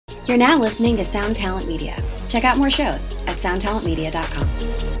You're now listening to Sound Talent Media. Check out more shows at soundtalentmedia.com.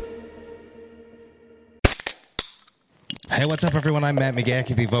 Hey, what's up, everyone? I'm Matt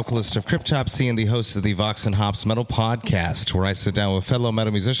McGachy, the vocalist of Cryptopsy and the host of the Vox and Hops Metal Podcast, where I sit down with fellow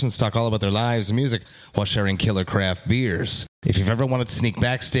metal musicians, talk all about their lives and music while sharing killer craft beers. If you've ever wanted to sneak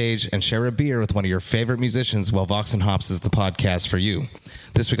backstage and share a beer with one of your favorite musicians, well, Vox and Hops is the podcast for you.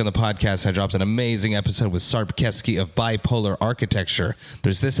 This week on the podcast, I dropped an amazing episode with Sarp Keski of Bipolar Architecture.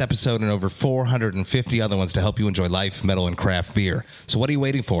 There's this episode and over 450 other ones to help you enjoy life, metal, and craft beer. So what are you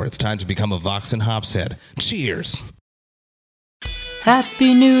waiting for? It's time to become a Vox and Hops head. Cheers!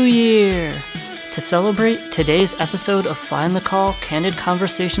 Happy New Year! To celebrate, today's episode of Fly on the Call Candid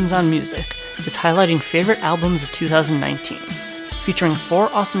Conversations on Music is highlighting favorite albums of 2019, featuring 4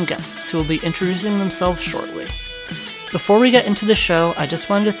 awesome guests who will be introducing themselves shortly. Before we get into the show, I just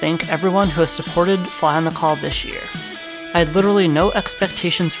wanted to thank everyone who has supported Fly on the Call this year. I had literally no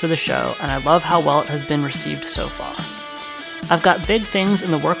expectations for the show, and I love how well it has been received so far. I've got big things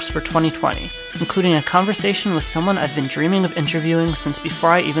in the works for 2020, including a conversation with someone I've been dreaming of interviewing since before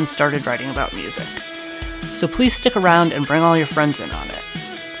I even started writing about music. So please stick around and bring all your friends in on it.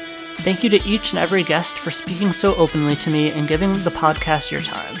 Thank you to each and every guest for speaking so openly to me and giving the podcast your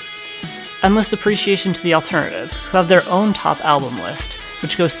time. Endless appreciation to The Alternative, who have their own top album list,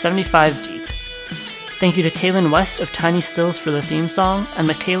 which goes 75 deep. Thank you to Kaylin West of Tiny Stills for the theme song, and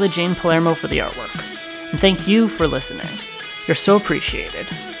Michaela Jane Palermo for the artwork. And thank you for listening. You're so appreciated.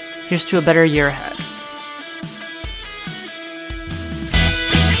 Here's to a better year ahead.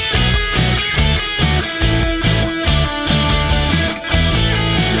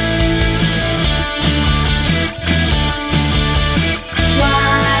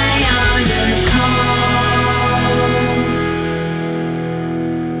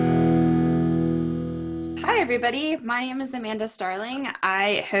 Everybody, my name is Amanda Starling.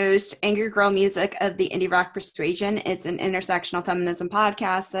 I host Angry Girl Music of the Indie Rock Persuasion. It's an intersectional feminism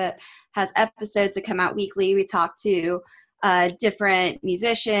podcast that has episodes that come out weekly. We talk to different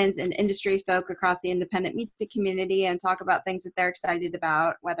musicians and industry folk across the independent music community and talk about things that they're excited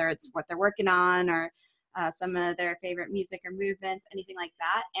about, whether it's what they're working on or some of their favorite music or movements, anything like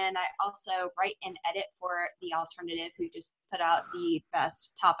that. And I also write and edit for The Alternative, who just put out the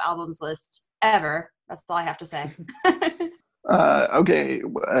best top albums list ever. That's all I have to say.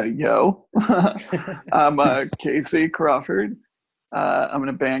 Yo. I'm Casey Crawford. I'm in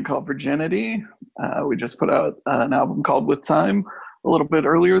a band called Virginity. We just put out an album called With Time a little bit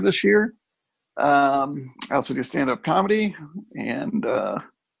earlier this year. I also do stand-up comedy, and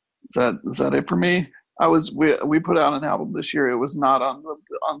is that it for me? We put out an album this year. It was not on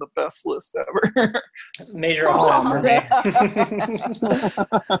the best list ever. Major upset for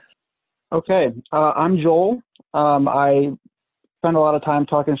me. Okay, I'm Joel. I spend a lot of time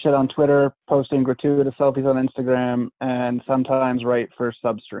talking shit on Twitter, posting gratuitous selfies on Instagram, and sometimes write for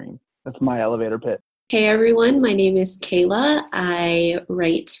Substream. That's my elevator pitch. Hey everyone, my name is Kayla. I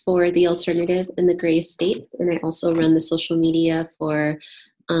write for The Alternative in the Gray States, and I also run the social media for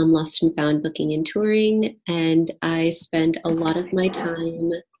Lost and Found Booking and Touring, and I spend a lot of my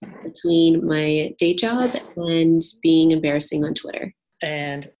time between my day job and being embarrassing on Twitter.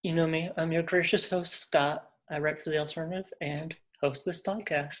 And you know me, I'm your gracious host, Scott. I write for The Alternative and host this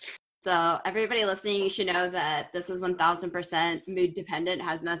podcast. So everybody listening, you should know that this is 1000% mood dependent,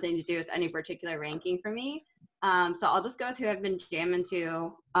 has nothing to do with any particular ranking for me. So I'll just go with who I've been jamming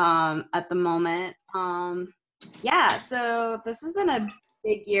to at the moment. So this has been a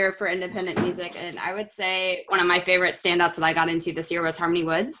big year for independent music, and I would say one of my favorite standouts that I got into this year was Harmony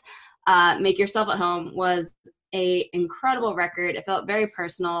Woods. Make Yourself at Home was a incredible record. It felt very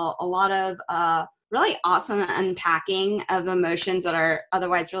personal, a lot of really awesome unpacking of emotions that are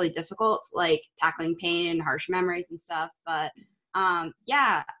otherwise really difficult, like tackling pain and harsh memories and stuff. But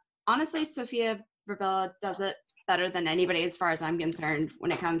honestly, Sofia Vergara does it better than anybody as far as I'm concerned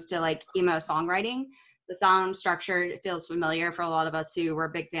when it comes to like emo songwriting. The sound structure feels familiar for a lot of us who were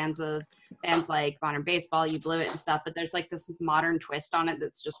big fans of bands like Modern Baseball, You Blew It and stuff, but there's like this modern twist on it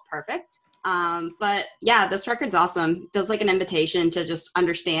that's just perfect. This record's awesome. Feels like an invitation to just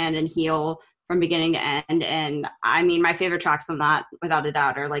understand and heal from beginning to end. And I mean, my favorite tracks on that, without a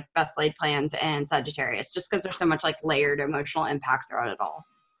doubt, are like Best Laid Plans and Sagittarius, just because there's so much like layered emotional impact throughout it all.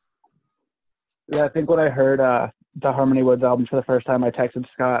 Yeah, I think when I heard the Harmony Woods album for the first time, I texted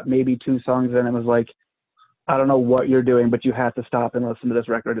Scott maybe 2 songs in and was like, I don't know what you're doing, but you have to stop and listen to this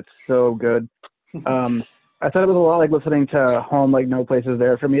record. It's so good. I thought it was a lot like listening to Home Like No Place Is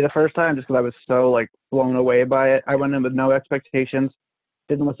There for me the first time, just because I was so like blown away by it. I went in with no expectations,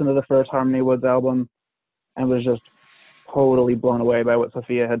 didn't listen to the first Harmony Woods album, and was just totally blown away by what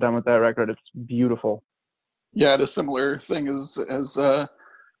Sophia had done with that record. It's beautiful. Yeah, I had a similar thing as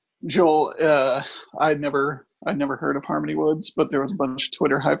Joel. I'd never heard of Harmony Woods, but there was a bunch of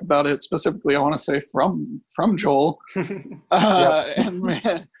Twitter hype about it. Specifically, I want to say from Joel,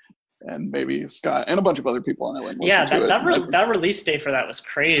 and maybe Scott and a bunch of other people on it. Yeah, that release date for that was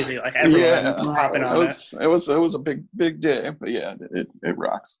crazy. Like everyone hopping on it. It was a big day, but yeah, it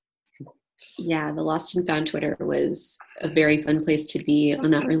rocks. Yeah, the Lost and Found Twitter was a very fun place to be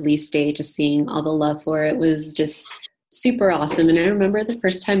on that release day. Just seeing all the love for it was just super awesome. And I remember the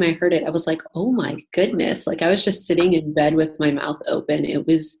first time I heard it, I was like, oh my goodness. Like I was just sitting in bed with my mouth open. It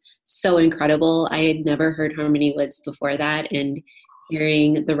was so incredible. I had never heard Harmony Woods before that. And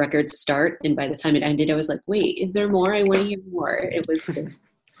hearing the record start, and by the time it ended, I was like, wait, is there more? I want to hear more. It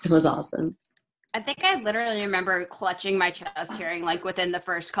was awesome. I think I literally remember clutching my chest hearing like within the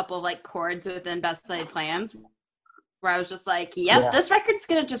first couple of like chords within Best Laid Plans, where I was just like, yep, this record's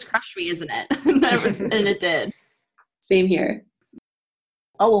gonna just crush me, isn't it? And it did. Same here.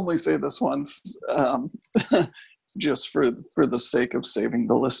 I'll only say this once, just for the sake of saving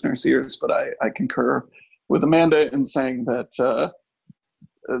the listeners' ears, but I concur with Amanda in saying that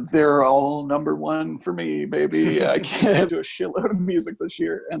they're all number one for me, baby. I can't do a shitload of music this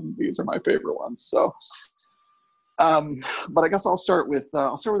year, and these are my favorite ones. So, but I guess I'll start with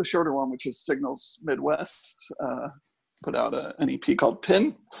a shorter one, which is Signals Midwest. Put out an EP called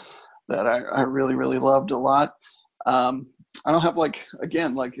Pin that I really, really loved a lot. I don't have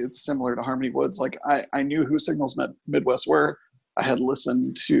it's similar to Harmony Woods. Like I knew who Signals Midwest were. I had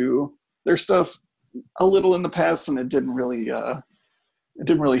listened to their stuff a little in the past, and it didn't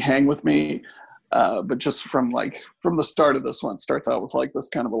really hang with me. But just from the start of this one, it starts out with like this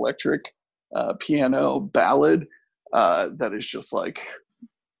kind of electric piano ballad that is just like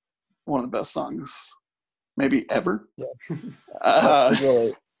one of the best songs maybe ever. Yeah.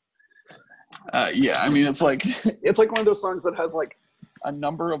 Really. Yeah, I mean it's like one of those songs that has like a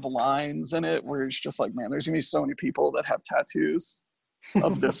number of lines in it where it's just like, man, there's gonna be so many people that have tattoos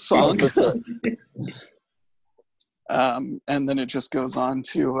of this song. And then it just goes on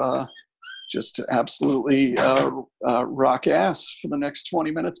to just absolutely rock ass for the next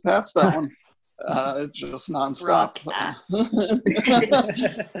 20 minutes past that one. Just nonstop.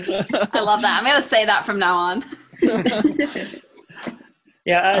 I love that. I'm going to say that from now on.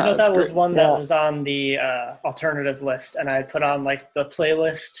 Yeah, I know that was great. One that was on the alternative list, and I put on like the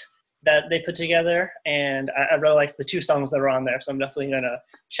playlist that they put together, and I really like the 2 songs that are on there, so I'm definitely going to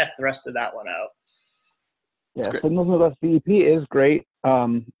check the rest of that one out. Yeah, Signals Midwest, the EP is great.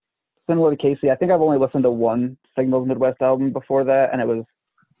 Similar to Casey, I think I've only listened to one Signals Midwest album before that, and it was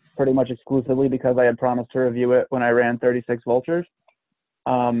pretty much exclusively because I had promised to review it when I ran 36 Vultures.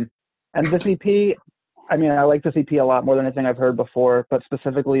 And this EP, I mean, I like this EP a lot more than anything I've heard before, but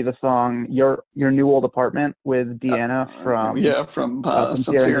specifically the song "Your New Old Apartment" with Deanna from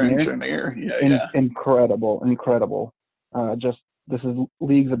Sincere Engineer. Incredible. Just this is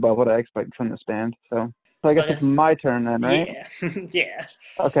leagues above what I expect from this band. So I guess it's my turn then, right? Yeah.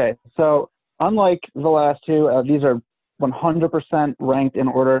 Okay, so unlike the last 2, these are 100% ranked in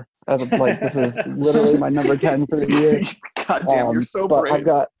order. As of, like, this is literally my number 10 for the year. God damn, you're so brave.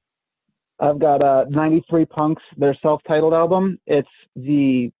 I've got 93 Punks, their self-titled album. It's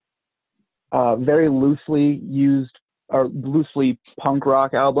the very loosely used or loosely punk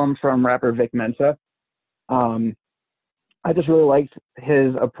rock album from rapper Vic Mensa. I just really liked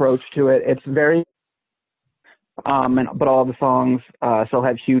his approach to it. It's very but all the songs still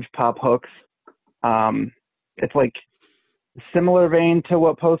have huge pop hooks. It's like similar vein to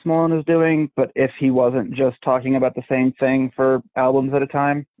what Post Malone is doing, but if he wasn't just talking about the same thing for albums at a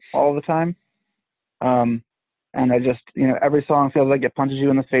time, all the time. And I just, every song feels like it punches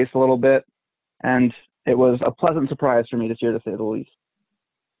you in the face a little bit. And it was a pleasant surprise for me this year, to say the least.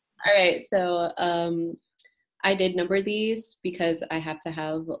 All right. So I did number these because I have to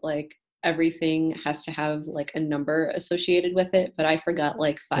have like everything has to have like a number associated with it, but I forgot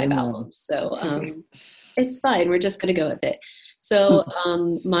like 5 albums. So it's fine. We're just going to go with it. So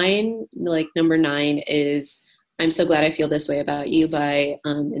mine, like number 9 is I'm So Glad I Feel This Way About You by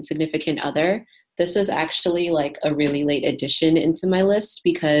Insignificant Other. This was actually like a really late addition into my list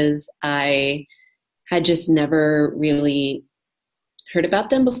because I had just never really heard about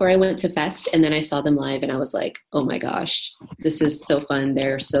them before I went to Fest, and then I saw them live and I was like, oh my gosh, this is so fun.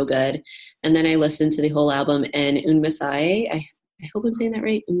 They're so good. And then I listened to the whole album, and Un Masaje, I hope I'm saying that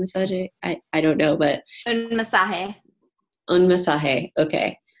right. Un Masaje? I don't know, but Un Masaje. Un Masaje.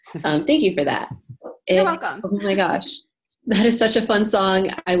 Okay. Thank you for that. You're welcome. Oh my gosh. That is such a fun song.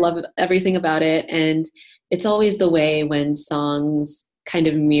 I love everything about it. And it's always the way when songs kind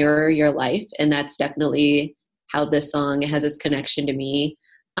of mirror your life. And that's definitely how this song has its connection to me.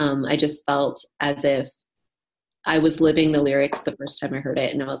 I just felt as if I was living the lyrics the first time I heard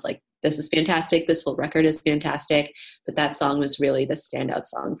it. And I was like, this is fantastic. This whole record is fantastic. But that song was really the standout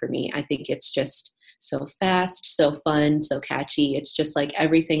song for me. I think it's just so fast, so fun, so catchy. It's just like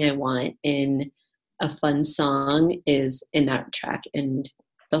everything I want in a fun song is in that track. And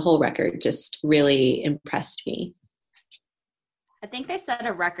the whole record just really impressed me. I think they set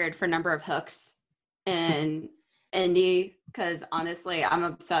a record for number of hooks in indie, because honestly, I'm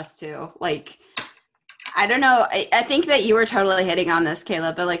obsessed too. Like, I don't know. I think that you were totally hitting on this,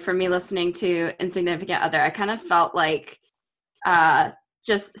 Kayla, but like for me listening to Insignificant Other, I kind of felt like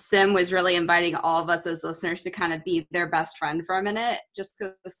just Sim was really inviting all of us as listeners to kind of be their best friend for a minute, just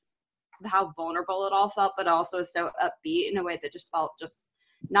because how vulnerable it all felt, but also so upbeat in a way that just felt just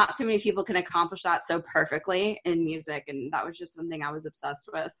not too many people can accomplish that so perfectly in music. And that was just something I was obsessed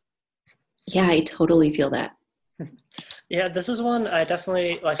with. Yeah, I totally feel that. Yeah, this is one I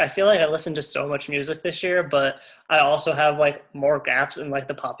definitely, like, I feel like I listened to so much music this year, but I also have, like, more gaps in, like,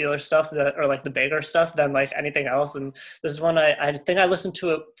 the popular stuff that, or, like, the bigger stuff than, like, anything else. And this is one I think I listened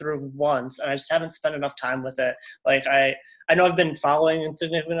to it through once, and I just haven't spent enough time with it. Like, I know I've been following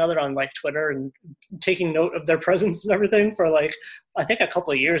Insignificant Other on, like, Twitter and taking note of their presence and everything for, like, I think a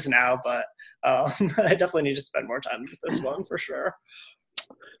couple of years now, but I definitely need to spend more time with this one for sure.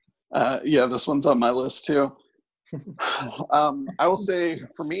 Yeah, this one's on my list, too. I will say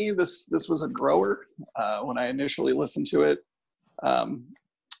for me, this was a grower. When I initially listened to it, I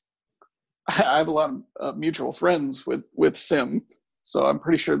have a lot of mutual friends with Sim, so I'm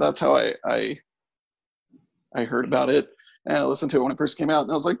pretty sure that's how I heard about it, and I listened to it when it first came out,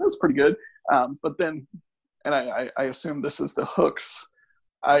 and I was like, that's pretty good. But then, and I assume this is the hooks.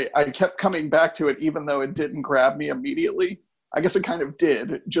 I kept coming back to it, even though it didn't grab me immediately. I guess it kind of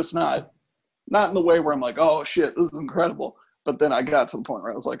did, just not in the way where I'm like, oh shit, this is incredible. But then I got to the point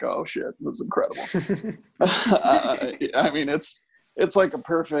where I was like, oh shit, this is incredible. I mean, it's like a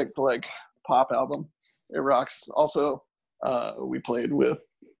perfect like pop album. It rocks. Also, we played with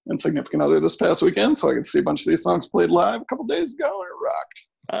Insignificant Other this past weekend, so I could see a bunch of these songs played live a couple days ago, and it rocked.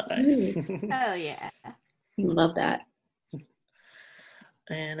 Oh, nice. Oh yeah. You love that.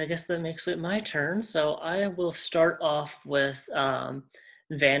 And I guess that makes it my turn. So I will start off with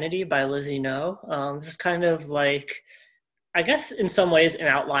Vanity by Lizzie No. This is kind of like, I guess in some ways an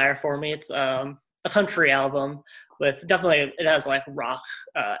outlier for me. It's a country album with definitely, it has like rock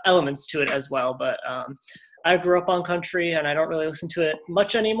elements to it as well. But I grew up on country and I don't really listen to it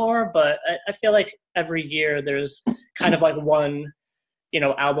much anymore, but I feel like every year there's kind of like one,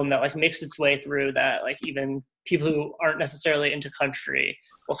 album that like makes its way through that like even people who aren't necessarily into country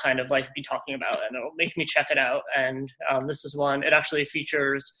will kind of like be talking about, and it'll make me check it out. And this is one, it actually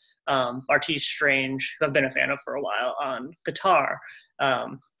features Bartees Strange, who I've been a fan of for a while, on guitar.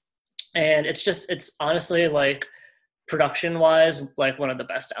 And it's honestly like production wise, like one of the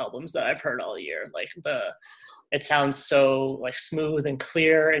best albums that I've heard all year. Like it sounds so like smooth and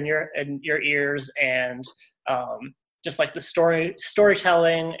clear in your ears, and just like the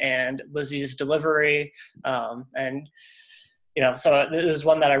storytelling and Lizzie's delivery. And, so it was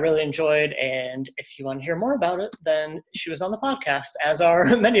one that I really enjoyed. And if you want to hear more about it, then she was on the podcast, as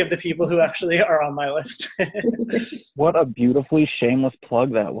are many of the people who actually are on my list. What a beautifully shameless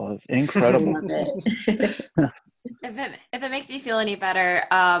plug that was. Incredible. Love it. If it makes you feel any better,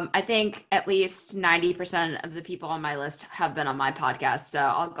 I think at least 90% of the people on my list have been on my podcast, so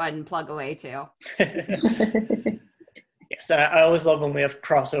I'll go ahead and plug away too. Yes, I always love when we have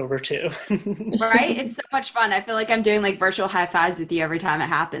crossover too. Right? It's so much fun. I feel like I'm doing like virtual high fives with you every time it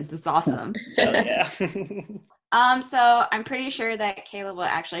happens. It's awesome. Oh, yeah. So I'm pretty sure that Kayla will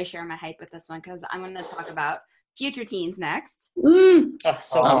actually share my hype with this one, because I'm going to talk about Future Teens next. Mm.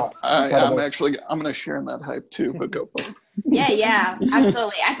 I'm going to share in that hype too, but go for it. Yeah,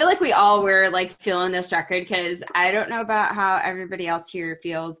 absolutely. I feel like we all were like feeling this record, because I don't know about how everybody else here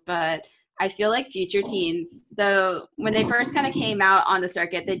feels, but I feel like Future Teens, though, when they first kind of came out on the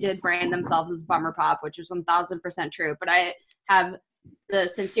circuit, they did brand themselves as bummer pop, which is 1000% true. But I have the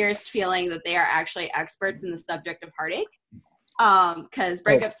sincerest feeling that they are actually experts in the subject of heartache. Because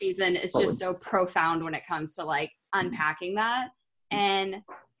Breakup Season is just so profound when it comes to like unpacking that. And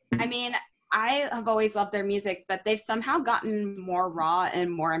I mean, I have always loved their music, but they've somehow gotten more raw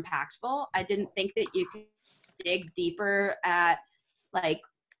and more impactful. I didn't think that you could dig deeper at like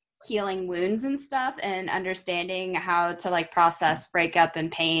healing wounds and stuff and understanding how to like process breakup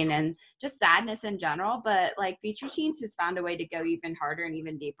and pain and just sadness in general. But like Future Teens has found a way to go even harder and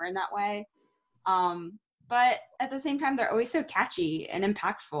even deeper in that way. But at the same time, they're always so catchy and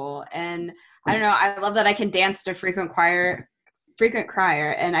impactful. And I don't know, I love that I can dance to Frequent Crier,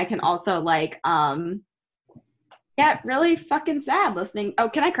 and I can also like get really fucking sad listening. Oh,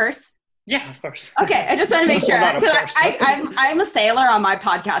 can I curse? Yeah, of course. Okay, I just want to make sure. Well, not of course. I'm a sailor on my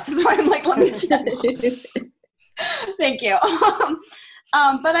podcast. That's why I'm like, let me check. Thank you.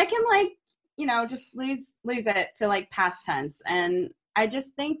 But I can like, you know, just lose it to like past tense. And I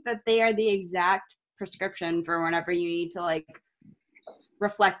just think that they are the exact prescription for whenever you need to like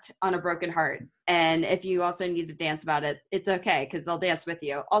reflect on a broken heart. And if you also need to dance about it, it's okay because they'll dance with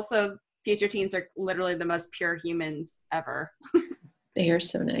you. Also, Future Teens are literally the most pure humans ever. They are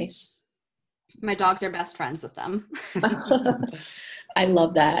so nice. My dogs are best friends with them. I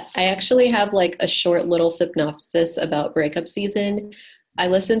love that. I actually have like a short little synopsis about Breakup Season. I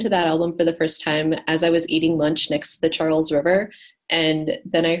listened to that album for the first time as I was eating lunch next to the Charles River. And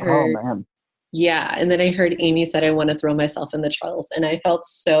then I heard, and then I heard Amy said, I want to throw myself in the Charles. And I felt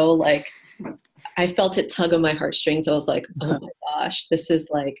so like, I felt it tug on my heartstrings. I was like, oh my gosh, this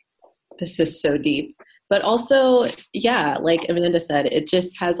is so deep. But also, yeah, like Amanda said, it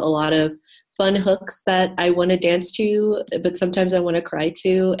just has a lot of fun hooks that I want to dance to, but sometimes I want to cry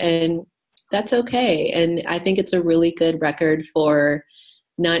to, and that's okay. And I think it's a really good record for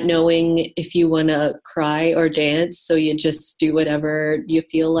not knowing if you want to cry or dance, so you just do whatever you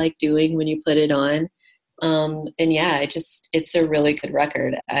feel like doing when you put it on. And yeah, it's a really good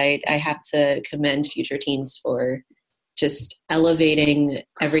record. I have to commend Future Teens for just elevating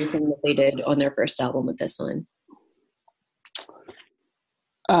everything that they did on their first album with this one.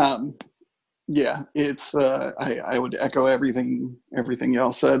 Yeah, it's I would echo everything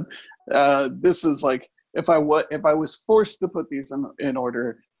y'all said. This is like if I was forced to put these in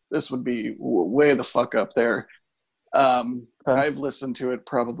order, this would be way the fuck up there. I've listened to it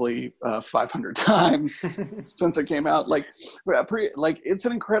probably 500 times since it came out. Like it's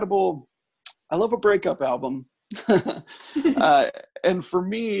an incredible. I love a breakup album. And for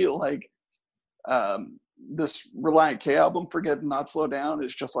me, like this Relient K album, Forget Not Slow Down,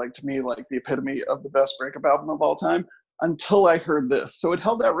 is just like, to me, like the epitome of the best breakup album of all time until I heard this. So it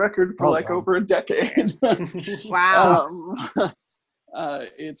held that record for over a decade. Wow.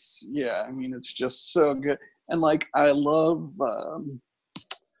 It's it's just so good. And like I love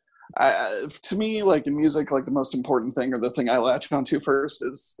to me, like in music, like the most important thing, or the thing I latch onto first,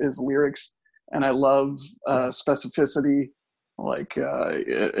 is lyrics. And I love specificity, like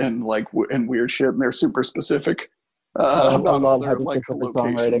and weird shit, and they're super specific about all their like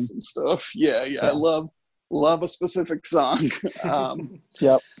locations and stuff. Yeah. I love a specific song.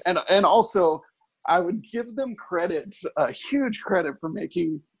 Yep. And also, I would give them credit, huge credit, for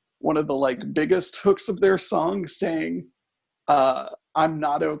making one of the like biggest hooks of their song saying, I'm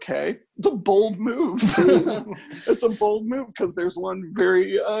not okay. It's a bold move. It's a bold move because there's one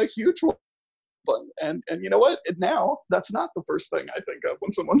very huge one. And you know what? Now that's not the first thing I think of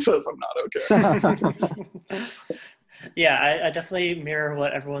when someone says I'm not okay. Yeah, I definitely mirror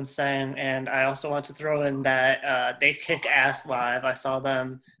what everyone's saying, and I also want to throw in that they kick ass live. I saw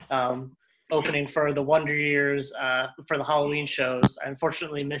them opening for the Wonder Years for the Halloween shows. I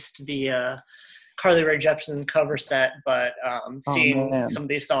unfortunately missed the Carly Rae Jepsen cover set, but seeing some of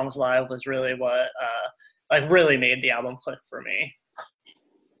these songs live was really what really made the album click for me.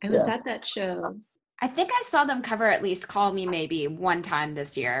 I was at that show. I think I saw them cover at least Call Me Maybe one time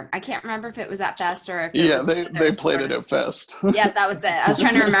this year. I can't remember if it was at Fest or if it was they played it at Fest. Yeah, that was it. I was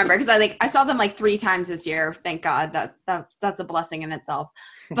trying to remember because I saw them like 3 times this year. Thank God. That's a blessing in itself.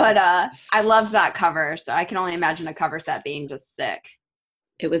 But I loved that cover, so I can only imagine a cover set being just sick.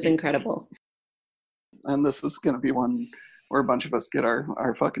 It was incredible. And this is going to be one where a bunch of us get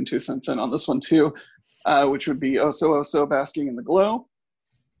our fucking 2 cents in on this one too, which would be Oh So Basking in the Glow.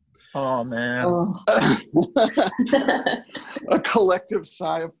 Oh man. A collective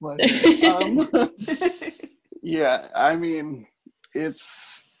sigh of pleasure. Yeah, I mean,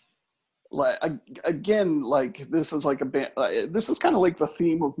 it's like, again, like this is like a band, this is kind of like the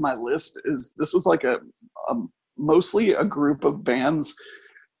theme of my list. Is this is like a mostly a group of bands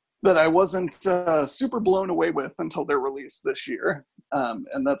that I wasn't super blown away with until their release this year,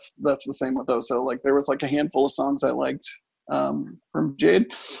 and that's the same with Oso. Like there was like a handful of songs I liked from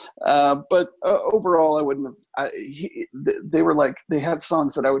Jade, but overall I wouldn't have. They were like, they had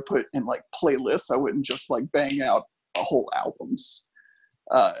songs that I would put in like playlists. I wouldn't just like bang out whole albums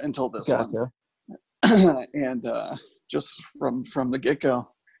until this one. And just from the get-go,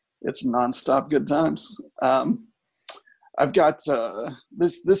 it's nonstop good times. I've got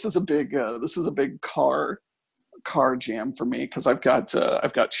this is a big car jam for me because I've got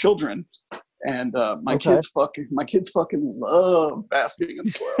children, and my kids fucking love basking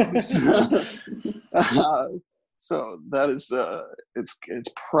in clothes. So that is it's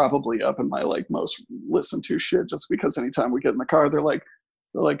probably up in my like most listened to shit, just because anytime we get in the car they're like,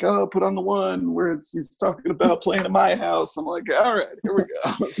 oh, put on the one where he's talking about playing at my house. I'm like, all right, here we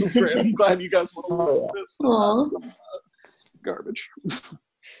go. This is great. I'm glad you guys want to listen to this. Some garbage.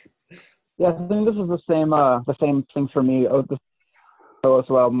 Yeah, I think this is the same thing for me. The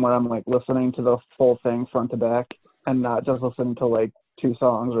solo album where I'm like listening to the full thing front to back and not just listening to like 2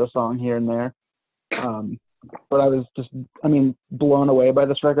 songs or a song here and there. But I was just, blown away by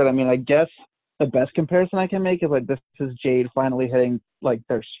this record. I guess the best comparison I can make is like, this is Jade finally hitting like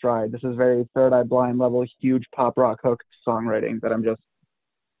their stride. This is very Third Eye Blind level, huge pop rock hook songwriting that I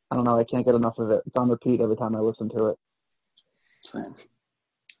don't know, I can't get enough of it. It's on repeat every time I listen to it. Same.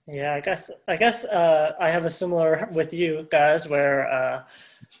 Yeah, I guess I have a similar with you guys where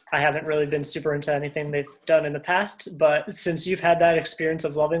I haven't really been super into anything they've done in the past, but since you've had that experience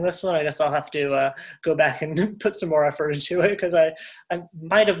of loving this one, I guess I'll have to go back and put some more effort into it, because I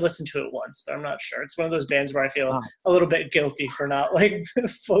might have listened to it once, but I'm not sure. It's one of those bands where I feel a little bit guilty for not like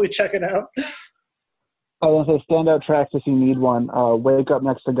fully checking out. I was going to say standout tracks if you need one. Wake Up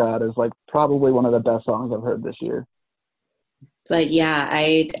Next to God is like probably one of the best songs I've heard this year. But yeah,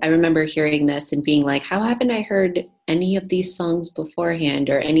 I remember hearing this and being like, how haven't I heard any of these songs beforehand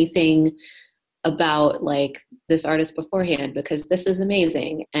or anything about like this artist beforehand, because this is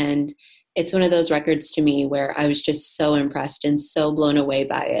amazing. And it's one of those records to me where I was just so impressed and so blown away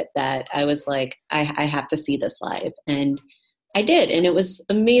by it that I was like, I have to see this live. And I did. And it was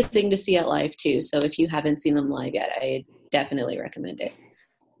amazing to see it live too. So if you haven't seen them live yet, I definitely recommend it.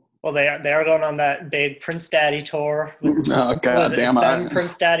 Well, they are going on that big Prince Daddy tour. Oh, God damn it.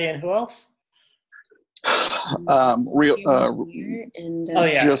 Prince Daddy and who else?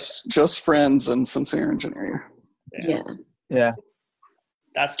 Just Friends and Sincere Engineer. Yeah.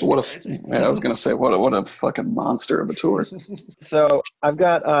 That's I was gonna say what a fucking monster of a tour. So I've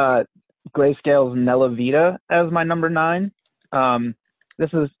got Grayscale's Nella Vita as my number 9.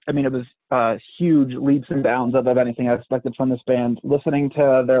 This is, it was huge leaps and bounds of anything I expected from this band. Listening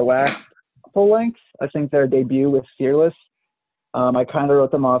to their last full length, I think their debut with Fearless, I kind of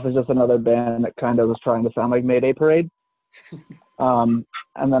wrote them off as just another band that kind of was trying to sound like Mayday Parade. And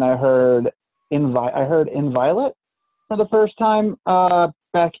then I heard In Violet for the first time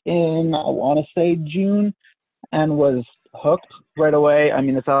back in, I want to say June, and was hooked right away.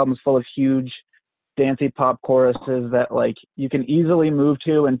 This album's full of huge dancey pop choruses that like you can easily move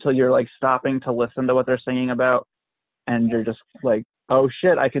to until you're like stopping to listen to what they're singing about, and you're just like, oh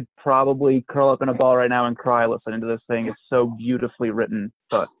shit, I could probably curl up in a ball right now and cry listening to this thing. It's so beautifully written,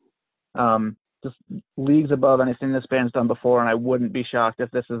 but just leagues above anything this band's done before, and I wouldn't be shocked if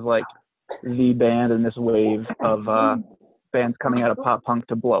this is like the band in this wave of bands coming out of pop punk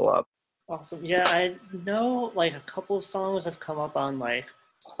to blow up. Awesome. Yeah, I know like a couple of songs have come up on like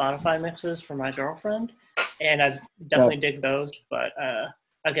Spotify mixes for my girlfriend, and I definitely dig those, but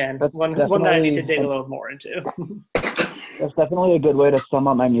again, one that I need to dig a little more into. That's definitely a good way to sum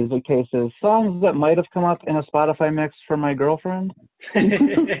up my music taste, is songs that might have come up in a Spotify mix for my girlfriend.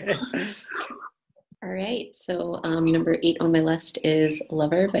 All right, so number 8 on my list is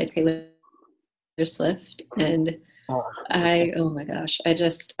Lover by Taylor Swift, and oh my gosh, I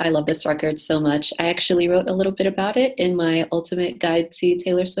love this record so much. I actually wrote a little bit about it in my ultimate guide to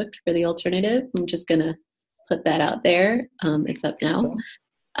Taylor Swift for the alternative. I'm just gonna put that out there. It's up now.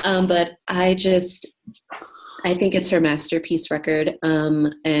 But I think it's her masterpiece record.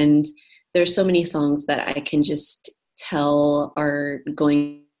 And there's so many songs that I can just tell are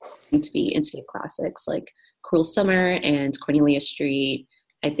going to be instant classics, like Cruel Summer and Cornelia Street.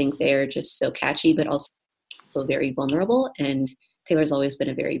 I think they're just so catchy, but also very vulnerable, and Taylor's always been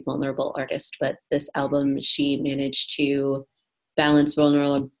a very vulnerable artist, but this album she managed to balance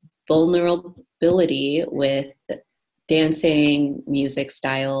vulnerability with dancing, music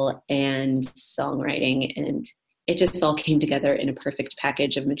style, and songwriting, and it just all came together in a perfect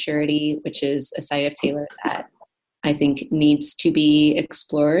package of maturity, which is a side of Taylor that I think needs to be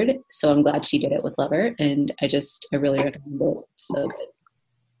explored. So I'm glad she did it with Lover, and I really recommend it. It's so good.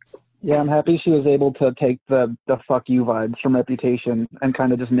 Yeah, I'm happy she was able to take the fuck you vibes from Reputation and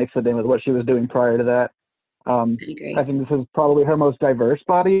kind of just mix it in with what she was doing prior to that. I agree. I think this is probably her most diverse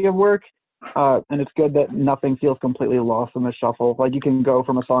body of work, and it's good that nothing feels completely lost in the shuffle. Like, you can go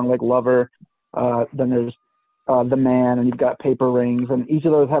from a song like Lover, then there's The Man, and you've got Paper Rings, and each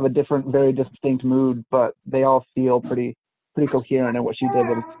of those have a different, very distinct mood, but they all feel pretty coherent in what she did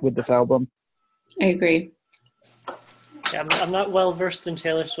with this album. I agree. Yeah, I'm not well versed in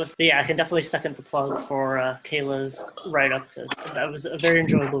Taylor Swift, but yeah, I can definitely second the plug for Kayla's write-up, because that was a very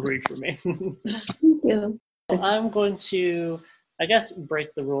enjoyable read for me. Thank you. I'm going to, I guess,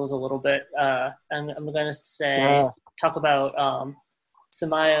 break the rules a little bit, and I'm going to talk about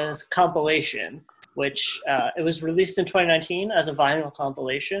Samaya's compilation, which it was released in 2019 as a vinyl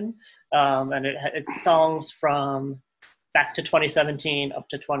compilation, and it's songs from back to 2017 up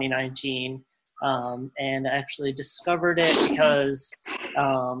to 2019. And I actually discovered it because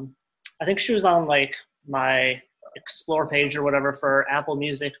I think she was on like my Explore page or whatever for Apple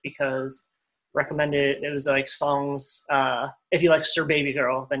Music, because recommended it was like songs, if you like Sir Baby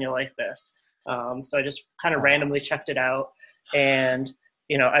Girl, then you'll like this. So I just kind of randomly checked it out, and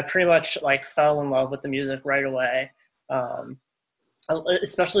I pretty much like fell in love with the music right away,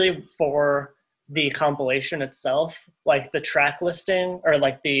 especially for the compilation itself. Like the track listing or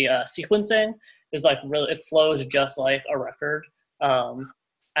like the sequencing is like really, it flows just like a record,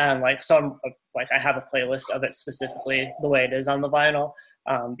 and like so I have a playlist of it specifically the way it is on the vinyl,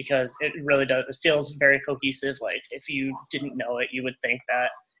 because it really does, it feels very cohesive. Like if you didn't know it, you would think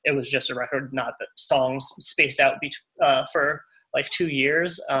that it was just a record, not that songs spaced out for like 2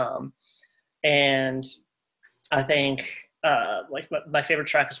 years. And I think like my favorite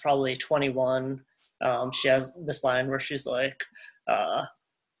track is probably 21. She has this line where she's like,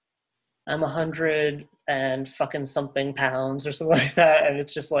 I'm 100 and fucking something pounds or something like that. And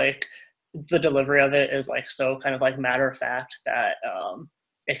it's just like, the delivery of it is like so kind of like matter of fact that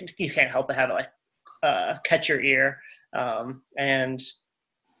you can't help but have it like catch your ear.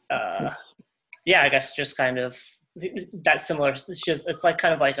 Yeah, I guess just kind of that similar. It's like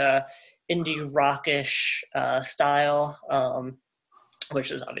kind of like a indie rockish style,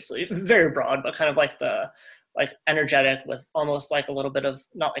 which is obviously very broad, but kind of like the energetic with almost like a little bit of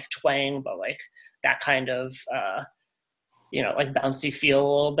not like twang, but like that kind of like bouncy feel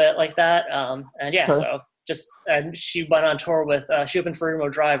a little bit like that. And yeah, so and she went on tour with she opened for Remo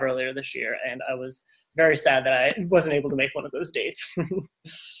Drive earlier this year, and I was very sad that I wasn't able to make one of those dates.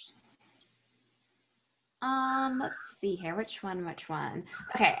 Let's see here. Which one?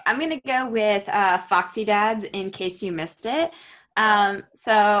 Okay, I'm going to go with Foxy Dads, In Case You Missed It.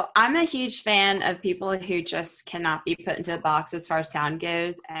 So I'm a huge fan of people who just cannot be put into a box as far as sound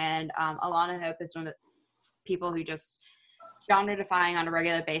goes. And Alana Hope is one of the people who just genre defying on a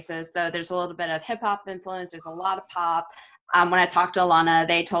regular basis, though there's a little bit of hip hop influence. There's a lot of pop. When I talked to Alana,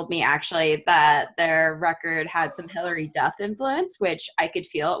 they told me actually that their record had some Hilary Duff influence, which I could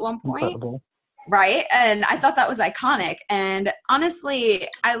feel at one point. Incredible. Right. And I thought that was iconic. And honestly,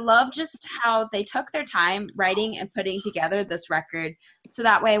 I love just how they took their time writing and putting together this record. So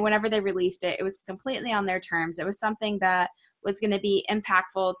that way, whenever they released it, it was completely on their terms. It was something that was going to be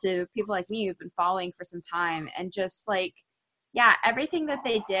impactful to people like me who've been following for some time. And just like, yeah, everything that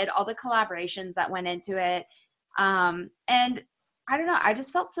they did, all the collaborations that went into it. And I don't know, I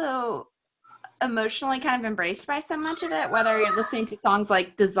just felt so emotionally kind of embraced by so much of it, whether you're listening to songs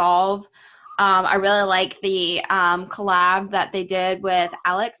like Dissolve. I really like the collab that they did with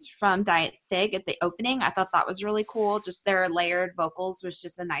Alex from Diet Sig at the opening. I thought that was really cool. Just their layered vocals was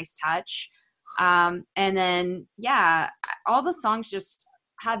just a nice touch. And then, yeah, all the songs just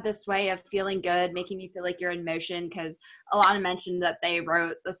had this way of feeling good, making you feel like you're in motion, because Alana mentioned that they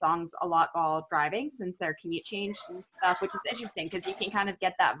wrote the songs a lot while driving since their commute changed and stuff, which is interesting because you can kind of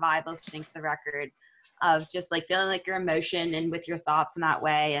get that vibe listening to the record of just like feeling like you're in motion and with your thoughts in that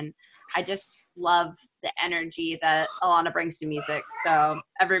way. And I just love the energy that Alana brings to music. So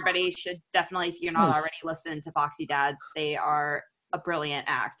everybody should definitely, if you're not already, listen to Foxy Dads. They are a brilliant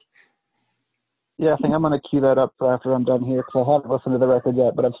act. Yeah, I think I'm going to cue that up for after I'm done here, because I haven't listened to the record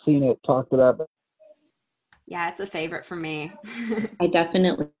yet, but I've seen it, talked about it. Yeah, it's a favorite for me. I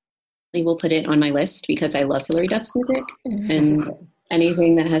definitely will put it on my list because I love Hilary Duff's music, and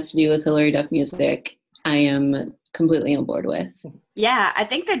anything that has to do with Hilary Duff music, I am completely on board with. Yeah, I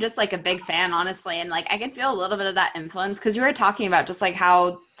think they're just like a big fan, honestly. And like, I can feel a little bit of that influence because you were talking about just like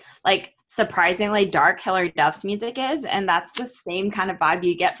how like surprisingly dark Hilary Duff's music is. And that's the same kind of vibe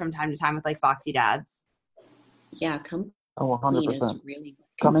you get from time to time with like Foxy Dads. Yeah, Come 100%. Clean is really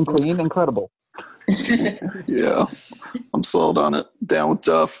Coming Clean, incredible. Yeah, I'm sold on it. Down with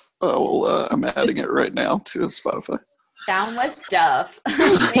Duff. I'm adding it right now to Spotify. Down with Duff.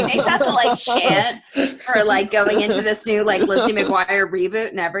 They make that the like chant for like going into this new like Lizzie McGuire reboot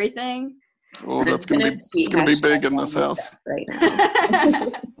and everything. Oh, that's gonna be big in this house right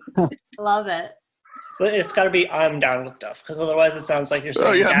now. Love it. But it's got to be I'm down with Duff, because otherwise it sounds like you're saying.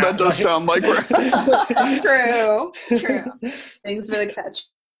 Oh yeah, down. that does sound like we're True. Thanks for the catch.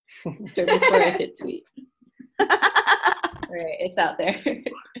 Before I hit tweet. All right, it's out there.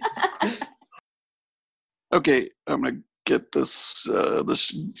 Okay, I'm gonna get this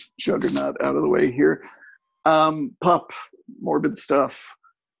this juggernaut out of the way here. Pup, Morbid Stuff.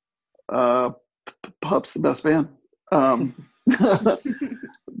 Pup's the best band.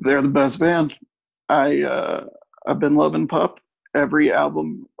 They're the best band. I've been loving Pup. Every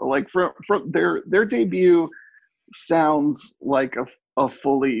album, like from their debut, sounds like a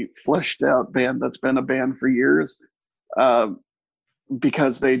fully fleshed out band that's been a band for years.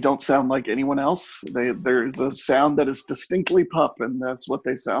 Because they don't sound like anyone else. There's a sound that is distinctly Pup, and that's what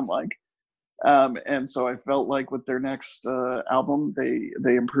they sound like. And so I felt like with their next album,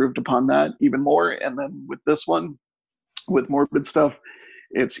 they improved upon that even more. And then with this one, with Morbid Stuff,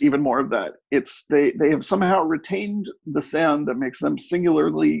 it's even more of that. They have somehow retained the sound that makes them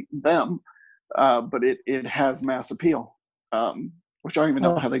singularly them, but it has mass appeal, which I don't even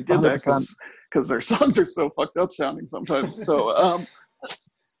know how they did 100%. That because their songs are so fucked up sounding sometimes. So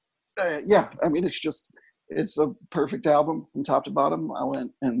yeah, I mean, it's a perfect album from top to bottom. I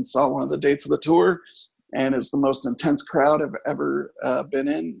went and saw one of the dates of the tour, and it's the most intense crowd I've ever been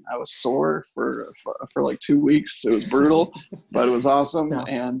in. I was sore for like 2 weeks. It was brutal, but it was awesome. Yeah.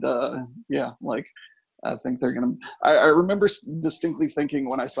 And yeah, like I think they're gonna. I remember distinctly thinking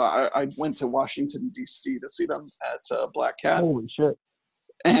when I went to Washington D.C. to see them at Black Cat. Holy shit!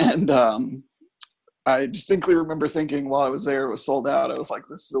 And I distinctly remember thinking while I was there, it was sold out. I was like,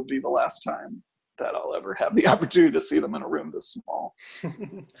 this will be the last time that I'll ever have the opportunity to see them in a room this small.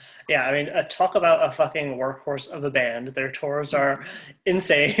 Yeah, I mean, talk about a fucking workhorse of a band. Their tours are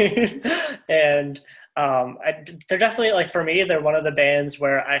insane. And they're definitely, like, for me, they're one of the bands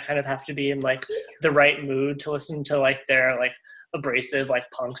where I kind of have to be in, like, the right mood to listen to, like, their, like, abrasive, like,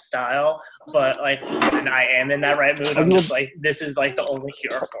 punk style. But, like, when I am in that right mood, I'm just like, this is, like, the only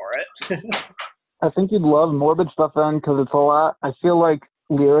cure for it. I think you'd love Morbid Stuff then, because it's a lot. I feel like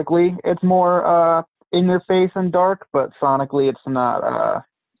lyrically it's more in your face and dark, but sonically it's not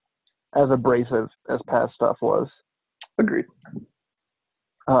as abrasive as past stuff was. Agreed.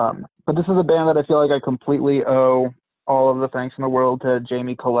 But this is a band that I feel like I completely owe all of the thanks in the world to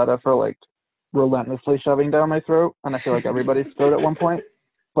Jamie Coletta for like relentlessly shoving down my throat, and I feel like everybody's throat at one point.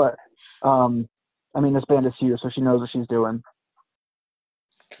 But I mean, this band is huge, so she knows what she's doing.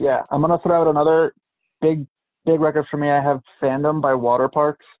 Yeah, I'm gonna throw out another big record for me. I have Fandom by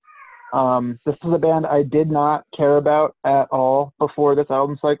Waterparks. This is a band I did not care about at all before this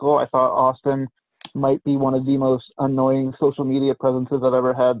album cycle. I thought Austin might be one of the most annoying social media presences I've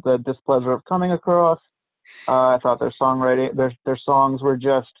ever had the displeasure of coming across. I thought their songwriting, their songs were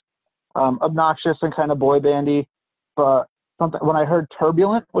just obnoxious and kind of boy bandy. But when I heard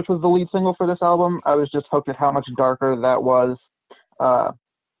Turbulent, which was the lead single for this album, I was just hooked at how much darker that was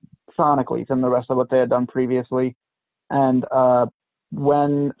sonically than the rest of what they had done previously. And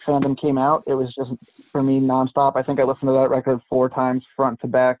when Fandom came out, it was just, for me, nonstop. I think I listened to that record 4 times front to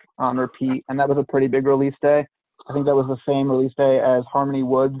back on repeat, and that was a pretty big release day. I think that was the same release day as Harmony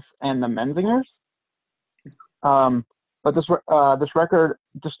Woods and the Menzingers. But this record,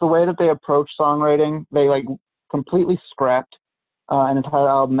 just the way that they approach songwriting, they like completely scrapped an entire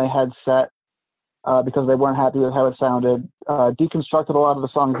album they had set because they weren't happy with how it sounded, deconstructed a lot of the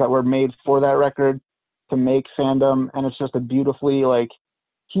songs that were made for that record to make Fandom, and it's just a beautifully, like,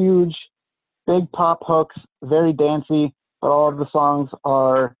 huge, big pop hooks, very dancey, but all of the songs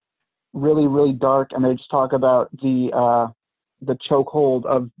are really, really dark, and they just talk about the chokehold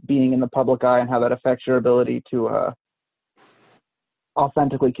of being in the public eye and how that affects your ability to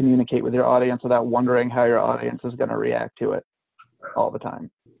authentically communicate with your audience without wondering how your audience is going to react to it all the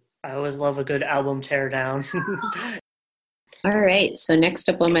time. I always love a good album teardown. All right, so next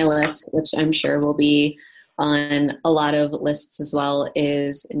up on my list, which I'm sure will be on a lot of lists as well,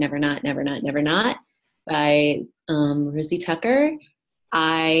 is Never Not, Never Not, Never Not by Rosie Tucker.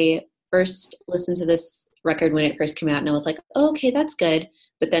 I first listened to this record when it first came out, and I was like, oh, okay, that's good.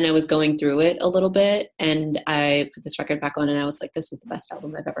 But then I was going through it a little bit, and I put this record back on, and I was like, this is the best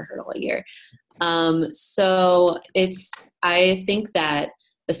album I've ever heard all year. So I think that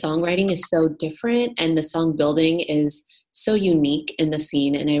the songwriting is so different, and the song building is so unique in the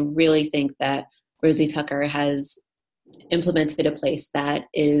scene, and I really think that Rosie Tucker has implemented a place that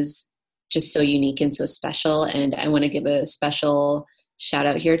is just so unique and so special. And I want to give a special shout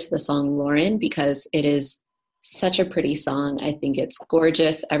out here to the song Lauren, because it is such a pretty song. I think it's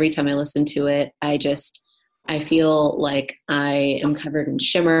gorgeous. Every time I listen to it, I just I feel like I am covered in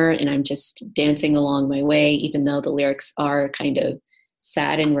shimmer and I'm just dancing along my way, even though the lyrics are kind of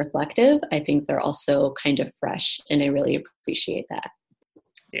sad and reflective. I think they're also kind of fresh, and I really appreciate that.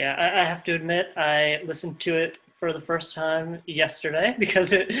 Yeah, I have to admit, I listened to it for the first time yesterday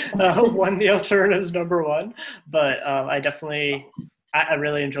because it won the Alternatives #1. But I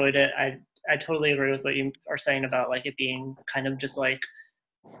really enjoyed it. I totally agree with what you are saying about like it being kind of just like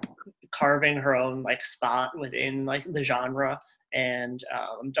carving her own like spot within like the genre. And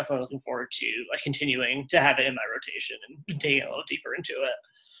I'm definitely looking forward to like continuing to have it in my rotation and digging a little deeper into it.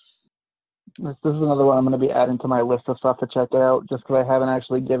 This is another one I'm going to be adding to my list of stuff to check out, just because I haven't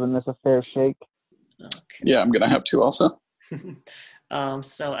actually given this a fair shake. Okay. Yeah, I'm going to have to also.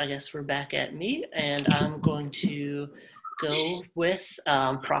 So I guess we're back at me, and I'm going to go with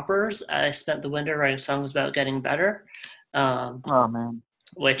Propers. I spent the winter writing songs about getting better. Oh, man.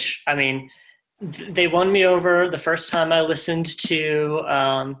 Which, I mean, they won me over the first time I listened to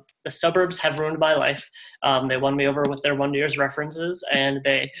The Suburbs Have Ruined My Life. They won me over with their Wonder Years references, and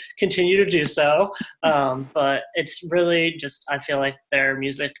they continue to do so. But it's really just, I feel like their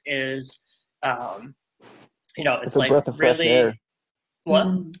music is, it's like really. Air. What?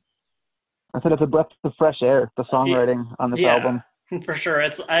 I said it's a breath of fresh air, the songwriting on this album. For sure.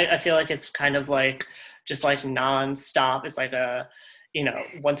 I feel like it's kind of like just like nonstop. It's like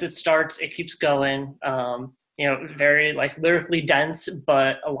once it starts, it keeps going. Very like lyrically dense,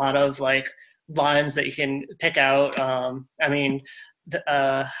 but a lot of like lines that you can pick out. I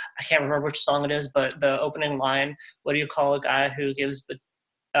can't remember which song it is, but the opening line, "What do you call a guy who gives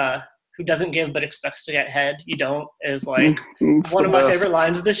who doesn't give but expects to get head? You don't," is like one of my favorite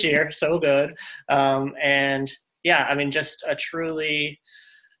lines this year. So good. Just a truly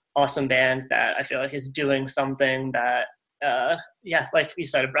awesome band that I feel like is doing something that, like you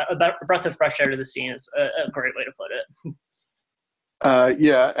said, a breath of fresh air to the scene is a great way to put it.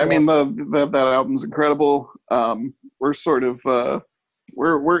 That album's incredible. We're sort of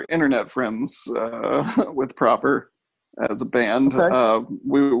we're internet friends with Proper as a band. Okay.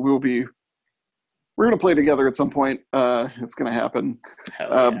 We're gonna play together at some point. It's gonna happen.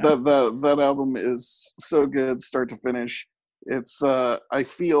 That album is so good, start to finish. It's I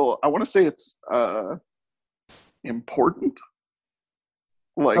want to say it's important,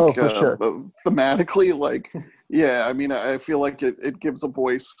 like sure. thematically, like I feel like it gives a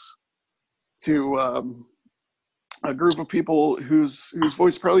voice to a group of people whose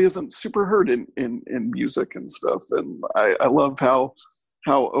voice probably isn't super heard in music and stuff. And I love how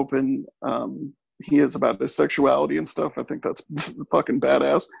open he is about his sexuality and stuff. I think that's fucking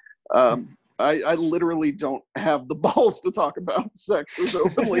badass. I literally don't have the balls to talk about sex as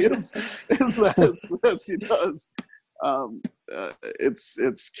openly as he does.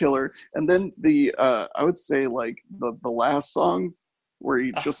 It's killer. And then I would say like the last song where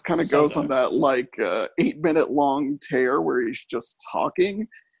he just kind of goes on that like 8-minute long tear where he's just talking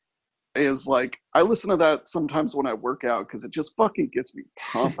is like, I listen to that sometimes when I work out because it just fucking gets me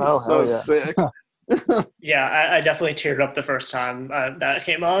pumped. It's so sick. Yeah, I definitely teared up the first time that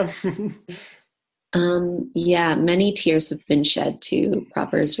came on. Many tears have been shed to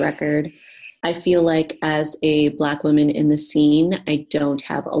Proper's record. I feel like as a Black woman in the scene, I don't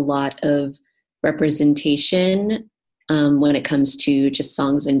have a lot of representation when it comes to just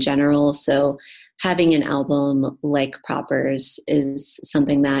songs in general. So having an album like Proper's is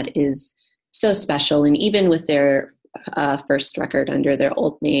something that is so special. And even with their first record under their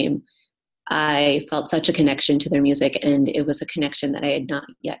old name, I felt such a connection to their music, and it was a connection that I had not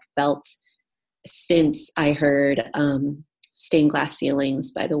yet felt since I heard Stained Glass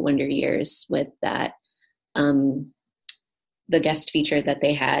Ceilings by the Wonder Years, with that the guest feature that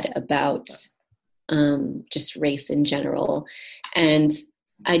they had about just race in general. And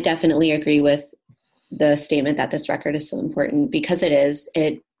I definitely agree with the statement that this record is so important, because it is.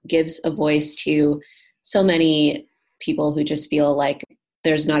 It gives a voice to so many people who just feel like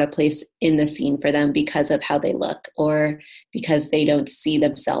there's not a place in the scene for them because of how they look or because they don't see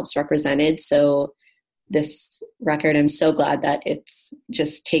themselves represented. So this record, I'm so glad that it's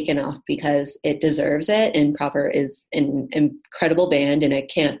just taken off because it deserves it. And Proper is an incredible band, and I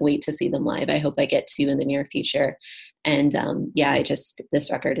can't wait to see them live. I hope I get to in the near future. And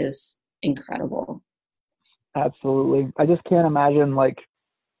this record is incredible. Absolutely. I just can't imagine like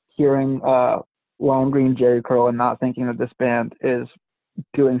hearing Lime Green Jerry Curl and not thinking that this band is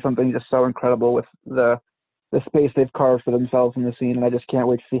doing something just so incredible with the space they've carved for themselves in the scene. And I just can't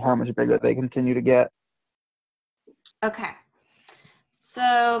wait to see how much bigger they continue to get. Okay.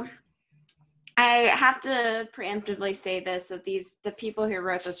 So I have to preemptively say this, that the people who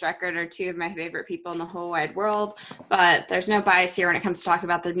wrote this record are two of my favorite people in the whole wide world, but there's no bias here when it comes to talking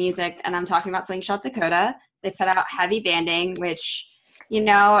about their music, and I'm talking about Slingshot Dakota. They put out Heavy Banding, which, you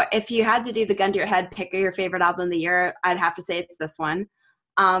know, if you had to do the gun to your head, pick your favorite album of the year, I'd have to say it's this one.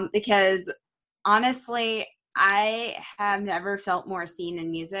 Because honestly, I have never felt more seen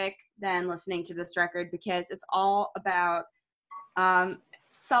in music than listening to this record, because it's all about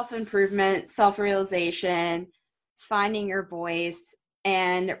self-improvement, self-realization, finding your voice,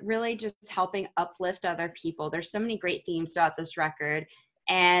 and really just helping uplift other people. There's so many great themes throughout this record,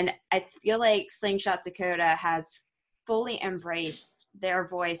 and I feel like Slingshot Dakota has fully embraced their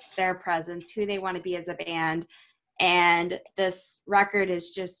voice, their presence, who they want to be as a band. And this record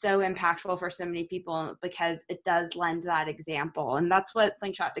is just so impactful for so many people because it does lend that example. And that's what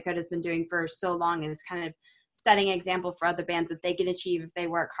Slingshot Dakota has been doing for so long, is kind of setting an example for other bands that they can achieve if they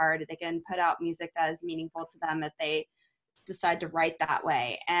work hard, they can put out music that is meaningful to them if they decide to write that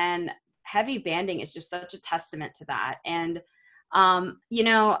way. And Heavy Banding is just such a testament to that. And, you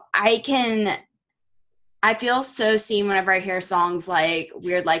know, I feel so seen whenever I hear songs like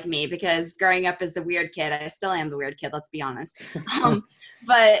Weird Like Me, because growing up as the weird kid, I still am the weird kid, let's be honest.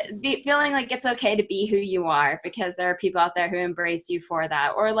 But feeling like it's okay to be who you are, because there are people out there who embrace you for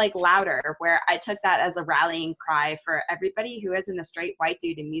that. Or like Louder, where I took that as a rallying cry for everybody who isn't a straight white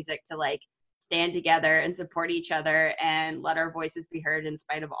dude in music to like stand together and support each other and let our voices be heard in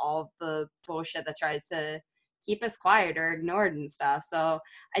spite of all the bullshit that tries to keep us quiet or ignored and stuff. So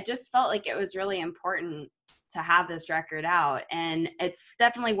I just felt like it was really important to have this record out, and it's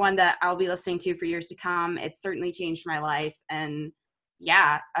definitely one that I'll be listening to for years to come. It's certainly changed my life, and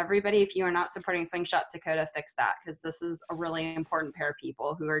yeah, everybody, if you are not supporting Slingshot Dakota, fix that, because this is a really important pair of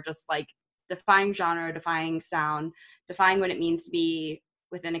people who are just like defying genre, defying sound, defying what it means to be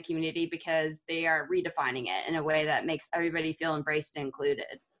within a community, because they are redefining it in a way that makes everybody feel embraced and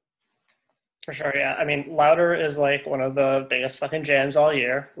included. For sure, yeah. I mean, Louder is like one of the biggest fucking jams all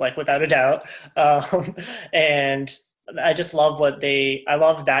year, like without a doubt. And I just love I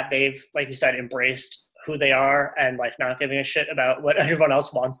love that they've, like you said, embraced who they are and like not giving a shit about what everyone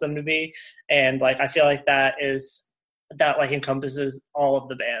else wants them to be. And like, I feel like that like encompasses all of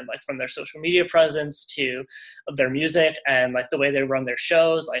the band, like from their social media presence to their music and like the way they run their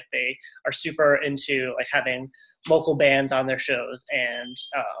shows. Like they are super into like having local bands on their shows and,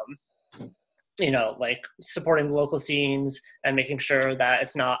 you know, like supporting the local scenes and making sure that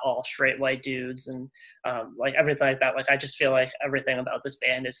it's not all straight white dudes and like everything like that. Like, I just feel like everything about this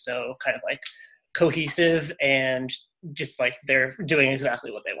band is so kind of like cohesive and just like they're doing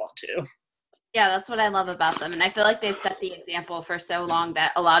exactly what they want to. Yeah, that's what I love about them. And I feel like they've set the example for so long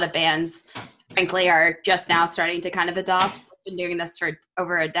that a lot of bands, frankly, are just now starting to kind of adopt. We've been doing this for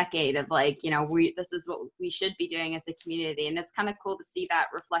over a decade of like, you know, this is what we should be doing as a community. And it's kind of cool to see that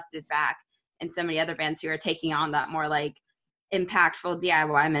reflected back and so many other bands who are taking on that more like impactful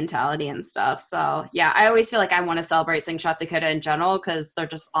DIY mentality and stuff. So yeah, I always feel like I want to celebrate Slingshot Dakota in general because they're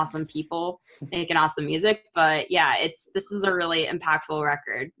just awesome people making awesome music. But yeah, this is a really impactful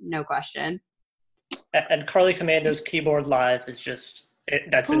record, no question. And Carly Commando's keyboard live is just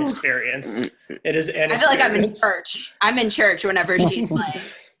that's an experience. It is an experience. I feel like I'm in church. I'm in church whenever she's playing.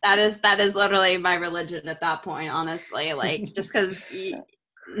 That is literally my religion at that point, honestly. Like, just because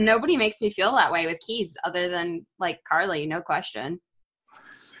nobody makes me feel that way with keys other than like Carly, no question.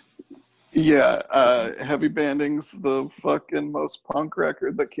 Yeah, Heavy Banding's the fucking most punk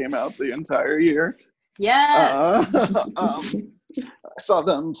record that came out the entire year. Yes. I saw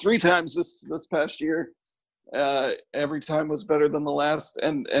them 3 times this past year. Every time was better than the last,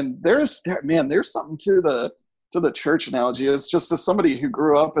 and there's something to the church analogy. It's just as somebody who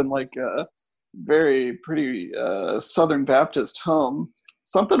grew up in like a very pretty Southern Baptist home,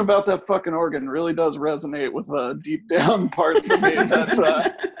 something about that fucking organ really does resonate with a deep down part to me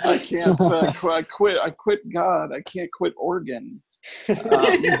that I can't I quit God, I can't quit organ.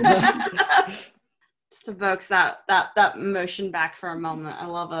 Just evokes that emotion back for a moment. I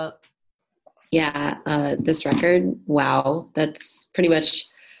love it. Yeah, this record, wow, that's pretty much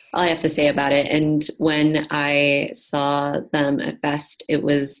all I have to say about it. And when I saw them at Best, it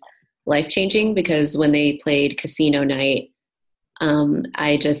was life-changing because when they played Casino Night,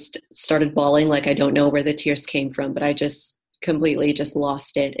 I just started bawling. Like, I don't know where the tears came from, but I just completely just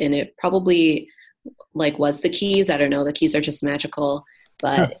lost it. And it probably like was the keys. I don't know. The keys are just magical,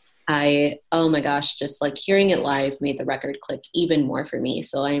 but oh my gosh, just like hearing it live made the record click even more for me.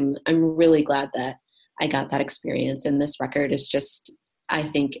 So I'm really glad that I got that experience. And this record is just, I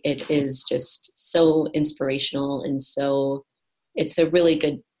think it is just so inspirational and so it's a really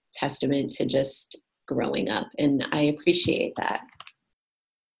good testament to just growing up, and I appreciate that.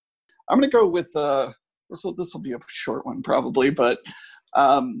 I'm going to go with this will be a short one probably, but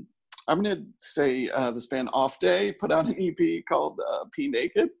I'm going to say this band Off Day put out an EP called P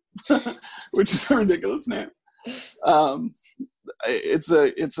Naked, which is a ridiculous name. It's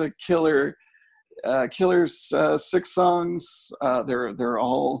a killer. Killer's 6 songs. They're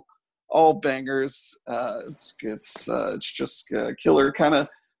all bangers. It's just killer kind of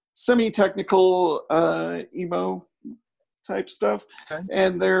semi-technical emo type stuff. Okay.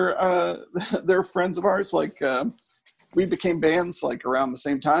 And they're friends of ours. Like we became bands like around the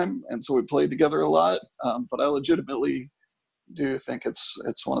same time, and so we played together a lot. But I legitimately do think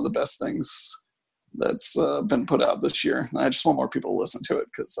it's one of the best things that's been put out this year. I just want more people to listen to it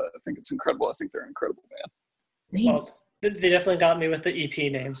because I think it's incredible. I think they're an incredible band. Nice. Well, they definitely got me with the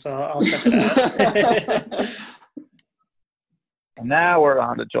EP name, so I'll check it out. Now we're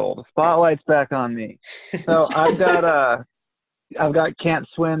on to Joel. The spotlight's back on me. So I've got Can't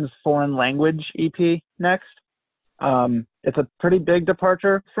Swim's Foreign Language EP next. It's a pretty big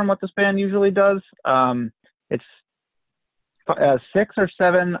departure from what this band usually does. It's 6 or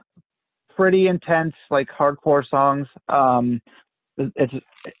 7 pretty intense, like hardcore songs. It's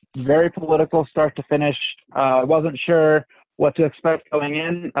very political start to finish. I wasn't sure what to expect going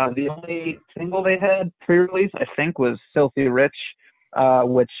in. The only single they had pre-release, I think, was Filthy Rich,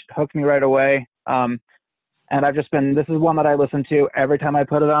 which hooked me right away. And this is one that I listen to every time I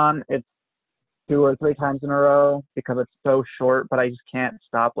put it on. It's 2 or 3 times in a row because it's so short, but I just can't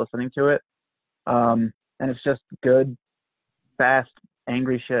stop listening to it. And it's just good, fast,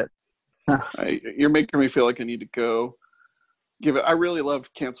 angry shit. You're making me feel like I need to go give it. I really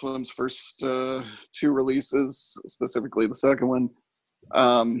love Can't Swim's first 2 releases, specifically the second one.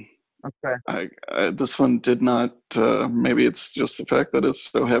 Okay. This one did not. Maybe it's just the fact that it's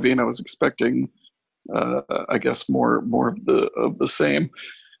so heavy, and I was expecting, I guess, more of the same.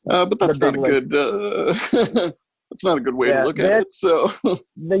 But that's not a good. That's not a good way to look at it. So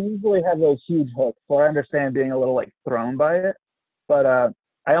they usually have those huge hooks, so I understand being a little like thrown by it. But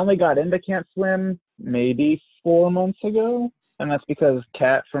I only got into Can't Swim maybe 4 months ago, and that's because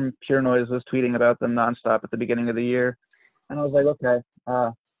Kat from Pure Noise was tweeting about them nonstop at the beginning of the year, and I was like, okay,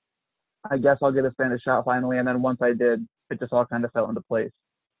 I guess I'll give this band a shot finally. And then once I did, it just all kind of fell into place.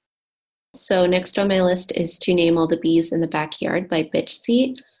 So next on my list is To Name All the Bees in the Backyard by Bitch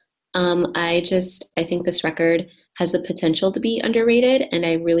Seat. I think this record has the potential to be underrated, and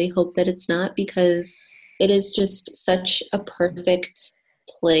I really hope that it's not, because it is just such a perfect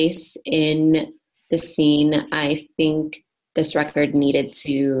place in the scene. I think this record needed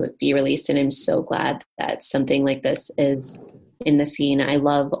to be released, and I'm so glad that something like this is in the scene. I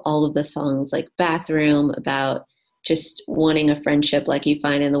love all of the songs, like Bathroom, about just wanting a friendship like you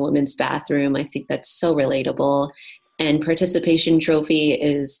find in the women's bathroom. I think that's so relatable. And Participation Trophy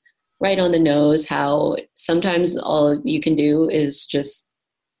is right on the nose, how sometimes all you can do is just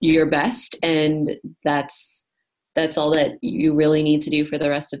your best, and that's all that you really need to do for the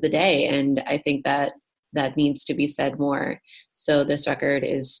rest of the day. And I think that needs to be said more. So this record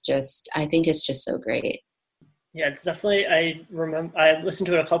is just, I think it's just so great. Yeah, it's definitely, I listened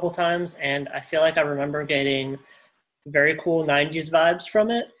to it a couple times, and I feel like I remember getting very cool 90s vibes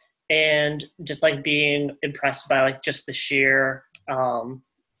from it, and just like being impressed by like just the sheer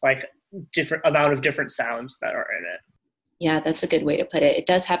like different amount of different sounds that are in it. Yeah, that's a good way to put it. It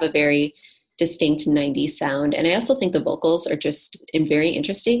does have a very distinct 90s sound, and I also think the vocals are just very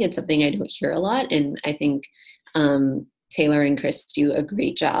interesting. It's something I don't hear a lot, and I think Taylor and Chris do a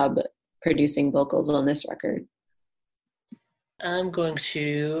great job producing vocals on this record. I'm going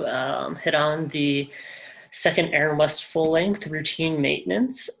to hit on the second Aaron West full-length, Routine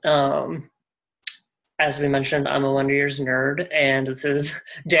Maintenance. As we mentioned, I'm a Wonder Years nerd, and this is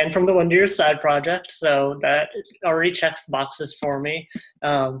Dan from the Wonder Years side project, so that already checks the boxes for me.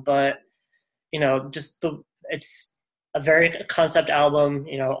 But, you know, it's a very concept album,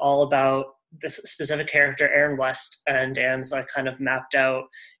 you know, all about this specific character, Aaron West, and Dan's like kind of mapped out,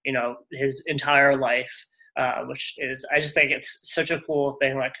 you know, his entire life. Which is, I just think it's such a cool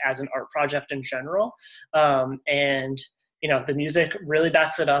thing, like as an art project in general. And, you know, the music really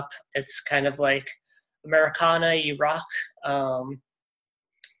backs it up. It's kind of like Americana-y rock.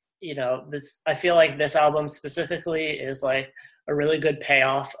 You know, I feel like this album specifically is like a really good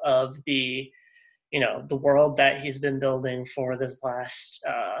payoff of the, you know, the world that he's been building for this last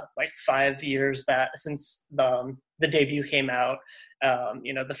like 5 years since the debut came out.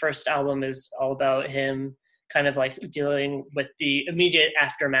 You know, the first album is all about him kind of like dealing with the immediate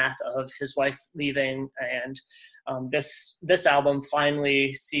aftermath of his wife leaving. And this album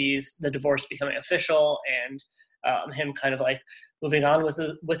finally sees the divorce becoming official, and him kind of like moving on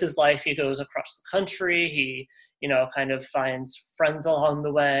with his life. He goes across the country. He, kind of finds friends along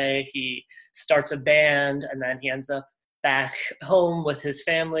the way. He starts a band, and then he ends up back home with his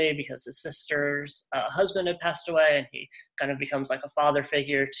family because his sister's husband had passed away, and he kind of becomes like a father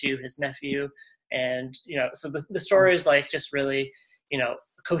figure to his nephew. And, so the story is like just really,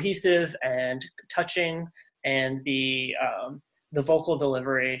 cohesive and touching, and the vocal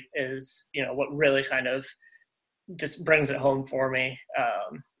delivery is, what really kind of just brings it home for me.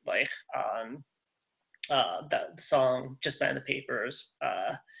 Like on the song "Just Sign the Papers,"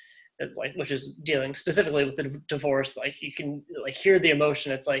 which is dealing specifically with the divorce. Like you can like hear the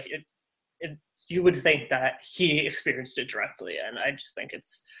emotion. It's like it you would think that he experienced it directly, and I just think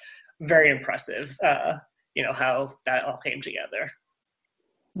it's very impressive. How that all came together.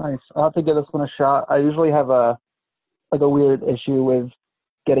 Nice. I'll have to give this one a shot. I usually have a weird issue with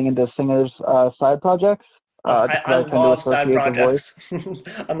getting into singers' side projects. I love side projects.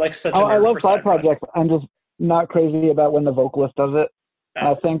 I'm like such a nerd I love for side projects. I'm just not crazy about when the vocalist does it.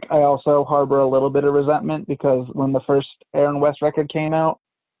 I think I also harbor a little bit of resentment because when the first Aaron West record came out,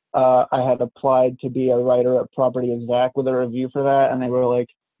 I had applied to be a writer at Property of Zach with a review for that, and they were like,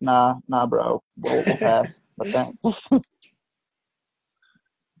 nah, bro, we'll pass. But thanks.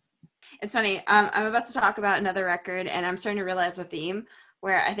 It's funny. I'm about to talk about another record, and I'm starting to realize a theme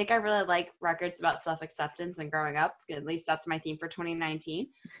where I think I really like records about self-acceptance and growing up. At least that's my theme for 2019.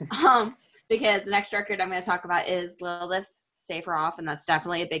 Because the next record I'm going to talk about is Lilith's Save Her Off, and that's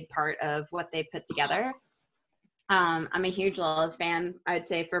definitely a big part of what they put together. I'm a huge Lilith fan, I would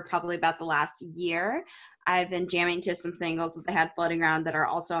say, for probably about the last year. I've been jamming to some singles that they had floating around that are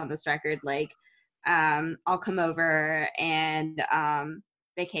also on this record, like I'll Come Over and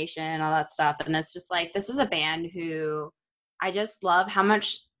Vacation, all that stuff. And it's just like, this is a band who I just love how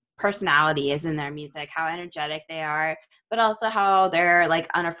much personality is in their music, how energetic they are, but also how they're like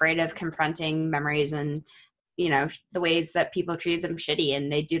unafraid of confronting memories and, the ways that people treated them shitty.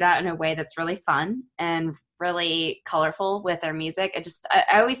 And they do that in a way that's really fun and really colorful with their music.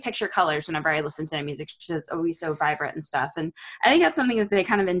 I always picture colors whenever I listen to their music. It's just always so vibrant and stuff. And I think that's something that they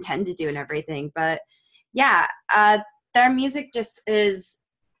kind of intend to do and everything. But yeah, their music just is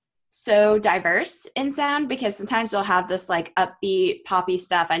so diverse in sound, because sometimes they'll have this like upbeat poppy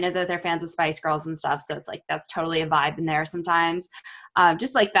stuff. I know that they're fans of Spice Girls and stuff, so it's like that's totally a vibe in there sometimes.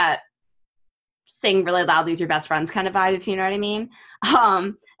 Just like that sing really loudly with your best friends kind of vibe, if you know what I mean.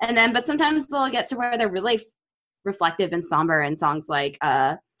 But sometimes they'll get to where they're really reflective and somber in songs like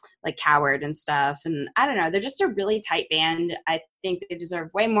Coward and stuff. And I don't know, they're just a really tight band. I think they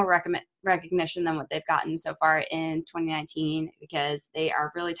deserve way more recognition than what they've gotten so far in 2019, because they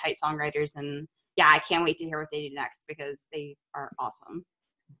are really tight songwriters. And yeah, I can't wait to hear what they do next, because they are awesome.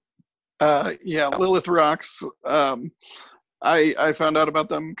 Lilith rocks. I found out about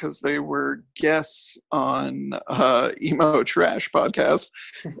them because they were guests on Emo Trash podcast,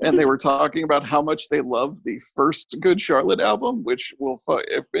 and they were talking about how much they love the first Good Charlotte album, which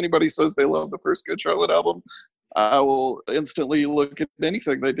if anybody says they love the first Good Charlotte album, I will instantly look at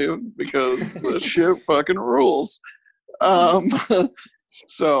anything they do, because the shit fucking rules.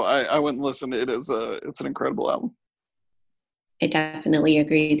 So I went and listened. It's an incredible album. I definitely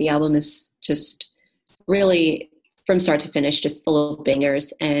agree. The album is just really, from start to finish, just full of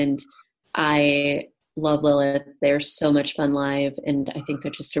bangers. And I love Lilith. They're so much fun live, and I think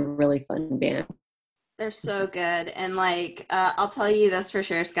they're just a really fun band. They're so good. And I'll tell you this for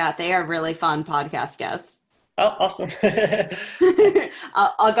sure, Scott, they are really fun podcast guests. Oh, awesome.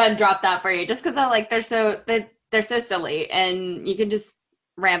 I'll go ahead and drop that for you, just because they're so silly, and you can just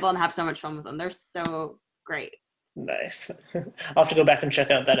ramble and have so much fun with them. They're so great. Nice. I'll have to go back and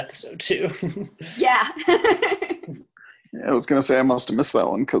check out that episode too. Yeah. I was going to say I must have missed that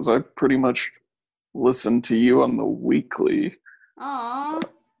one, because I pretty much listen to you on the weekly. Aw,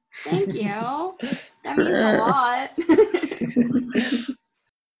 thank you. That means a lot.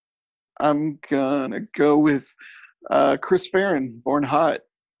 I'm going to go with Chris Farron, Born Hot.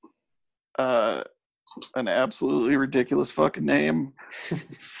 An absolutely ridiculous fucking name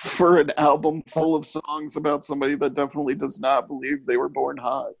for an album full of songs about somebody that definitely does not believe they were born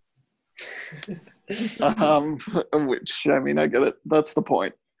hot. Which, I mean, I get it. That's the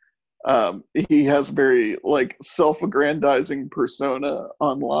point. He has a very self-aggrandizing persona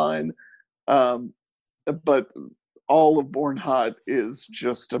online, but all of Born Hot is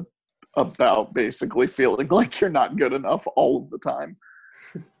just about basically feeling like you're not good enough all of the time.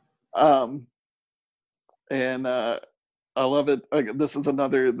 and I love it. This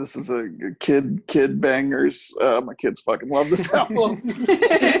is a kid bangers. My kids fucking love this album.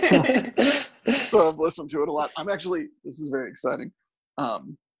 So I've listened to it a lot. This is very exciting.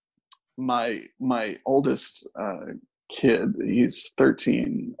 My oldest kid, he's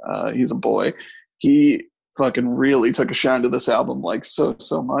 13. He's a boy. He fucking really took a shine to this album, like so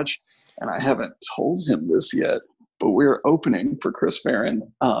much. And I haven't told him this yet, but we're opening for Chris Farron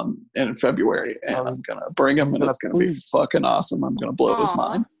in February, and I'm gonna bring him, and it's gonna be fucking awesome. I'm gonna blow his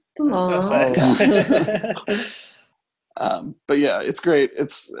mind. So excited. But yeah, it's great.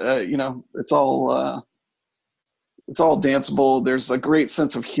 It's it's all danceable. There's a great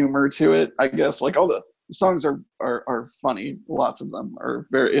sense of humor to it, I guess. Like all the songs are funny. Lots of them are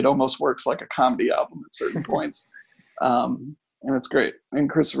it almost works like a comedy album at certain points. And it's great. And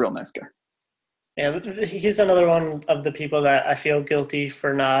Chris is a real nice guy. Yeah, he's another one of the people that I feel guilty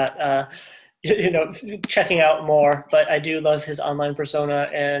for not, checking out more. But I do love his online persona,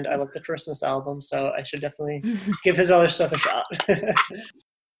 and I love the Christmas album, so I should definitely give his other stuff a shot.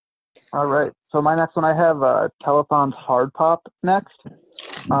 All right. So my next one, I have Telethon's Hard Pop next.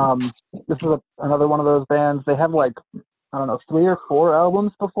 This is another one of those bands. They have 3 or 4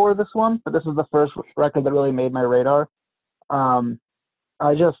 albums before this one, but this is the first record that really made my radar.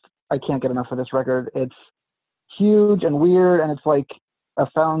 I can't get enough of this record. It's huge and weird, and it's like a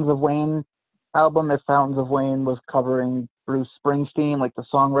Fountains of Wayne album. If Fountains of Wayne was covering Bruce Springsteen, like the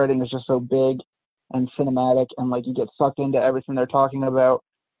songwriting is just so big and cinematic, and like you get sucked into everything they're talking about.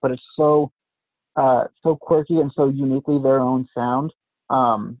 But it's so quirky and so uniquely their own sound.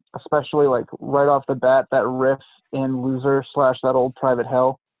 Especially like right off the bat, that riff in Loser / That Old Private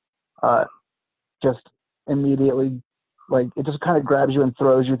Hell, just immediately, like, it just kind of grabs you and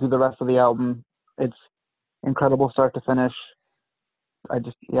throws you through the rest of the album. It's incredible start to finish. I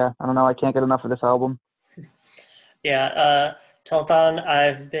don't know. I can't get enough of this album. Yeah. Telethon,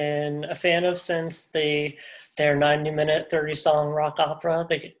 I've been a fan of since their 90-minute, 30-song rock opera,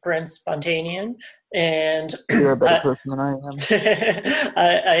 The Grand Spontanean. And you're a better person than I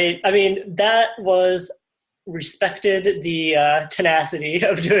am. I mean, that was respected the tenacity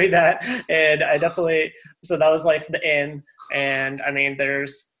of doing that, and so that was like the in. And I mean,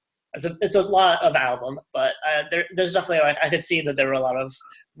 it's a lot of album, but there's definitely, like, I could see that there were a lot of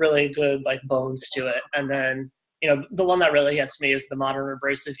really good, like, bones to it. And then, the one that really gets me is the Modern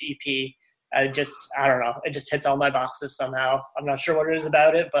Abrasive EP. I don't know, it just hits all my boxes somehow. I'm not sure what it is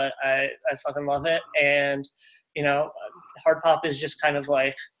about it, but I fucking love it. And Hard Pop is just kind of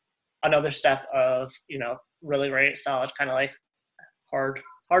like another step of really great, solid, kind of like hard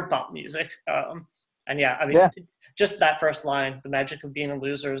pop music. And yeah, I mean, just that first line, the magic of being a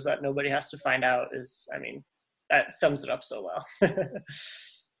loser is that nobody has to find out, that sums it up so well.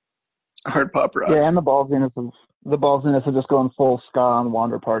 Hard pop rocks. Yeah, and the ballsiness of just going full ska on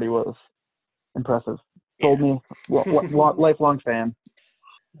Wander Party was impressive. Told me, lifelong fan.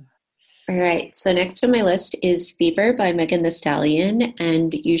 All right, so next on my list is Fever by Megan Thee Stallion,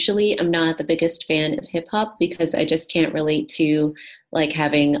 and usually I'm not the biggest fan of hip-hop because I just can't relate to like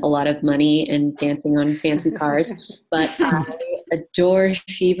having a lot of money and dancing on fancy cars, but I adore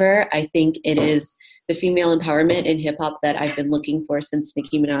Fever. I think it is the female empowerment in hip-hop that I've been looking for since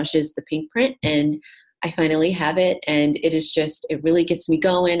Nicki Minaj's The Pink Print, and I finally have it, and it really gets me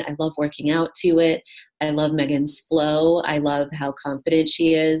going. I love working out to it. I love Megan's flow. I love how confident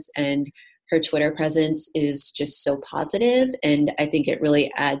she is, and her Twitter presence is just so positive, and I think it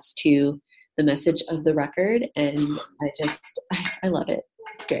really adds to the message of the record, and I love it.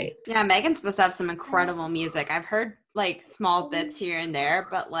 It's great. Yeah, Megan's supposed to have some incredible music. I've heard like small bits here and there,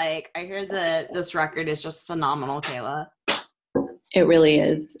 but like I hear this record is just phenomenal, Kayla. It really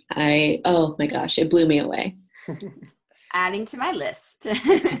is. Oh my gosh, it blew me away. Adding to my list.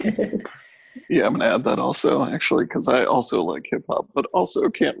 Yeah, I'm gonna add that also, actually, because I also like hip hop, but also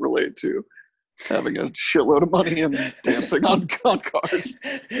can't relate to having a shitload of money and dancing on cars.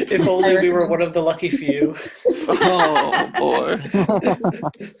 If only we were one of the lucky few. Oh boy.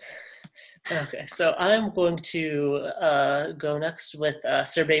 Okay, so I'm going to go next with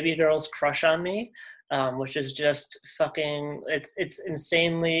Sir Baby Girl's Crush on Me, which is just fucking, it's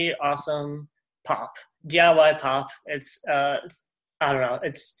insanely awesome pop, DIY pop. It's I don't know,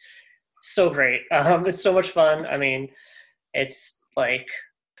 it's so great. It's so much fun. I mean, it's like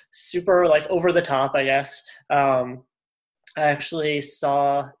super like over the top, I guess. I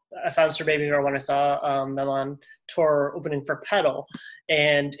found Sir Baby Girl when I saw them on tour opening for Pedal,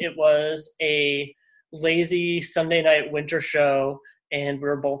 and it was a lazy Sunday night winter show, and we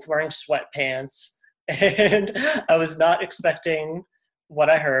were both wearing sweatpants, and I was not expecting what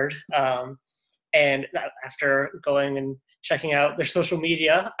I heard. after going and checking out their social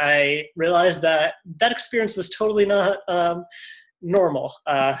media, I realized that experience was totally not normal.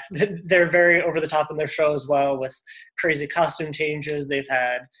 They're very over the top in their show as well, with crazy costume changes. They've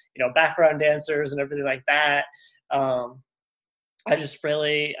had, background dancers and everything like that. I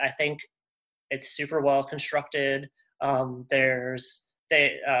think it's super well constructed. There's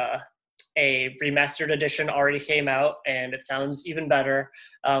a remastered edition already came out, and it sounds even better.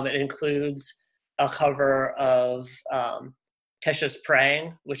 It includes a cover of Kesha's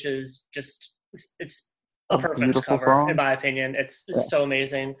Praying, which is just, it's a perfect cover song. In my opinion. It's so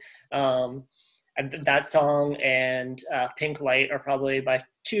amazing. And that song and Pink Light are probably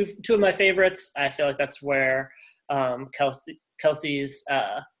two of my favorites. I feel like that's where Kelsey's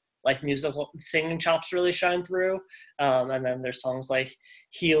musical singing chops really shine through. And then there's songs like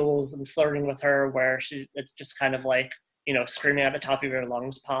Heels and Flirting with Her, where it's just kind of like, screaming at the top of your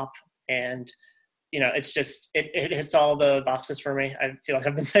lungs pop. And it's just, it hits all the boxes for me. I feel like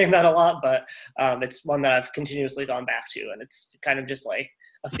I've been saying that a lot, but it's one that I've continuously gone back to, and it's kind of just like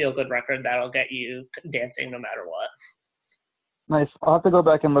a feel-good record that'll get you dancing no matter what. Nice. I'll have to go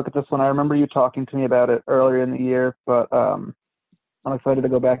back and look at this one. I remember you talking to me about it earlier in the year, but I'm excited to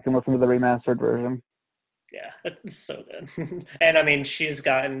go back and listen to the remastered version. Yeah, it's so good. And I mean, she's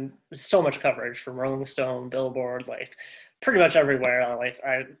gotten so much coverage from Rolling Stone, Billboard, like pretty much everywhere.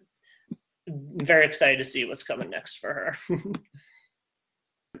 I'm very excited to see what's coming next for her.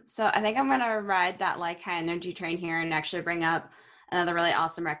 So I think I'm going to ride that high energy train here and actually bring up another really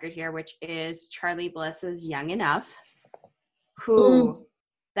awesome record here, which is Charly Bliss's Young Enough.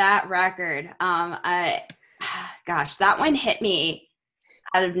 That record, that one hit me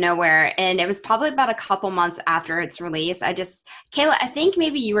out of nowhere, and it was probably about a couple months after its release. Kayla, I think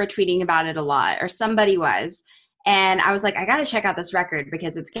maybe you were tweeting about it a lot, or somebody was, and I was like, I gotta check out this record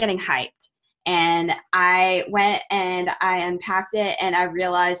because it's getting hyped. And I went and I unpacked it, and I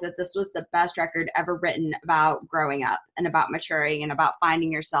realized that this was the best record ever written about growing up and about maturing and about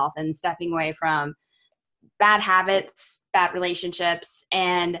finding yourself and stepping away from bad habits, bad relationships.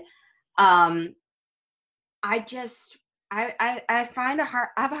 And I have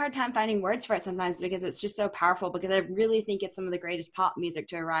a hard time finding words for it sometimes, because it's just so powerful, because I really think it's some of the greatest pop music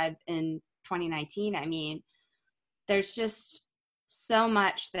to arrive in 2019. I mean, there's just so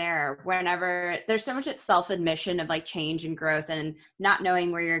much there. Whenever there's so much self-admission of change and growth and not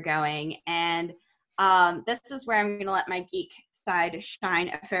knowing where you're going. And this is where I'm going to let my geek side shine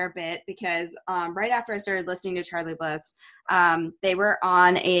a fair bit, because right after I started listening to Charly Bliss, they were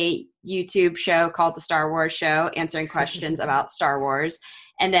on a YouTube show called The Star Wars Show, answering questions about Star Wars.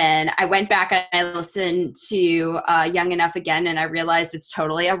 And then I went back and I listened to Young Enough again, and I realized it's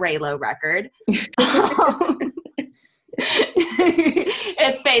totally a Reylo record.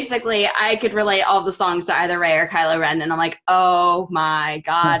 It's basically, I could relate all the songs to either Rey or Kylo Ren, and I'm like, oh my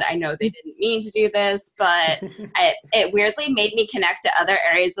God, I know they didn't mean to do this, but it weirdly made me connect to other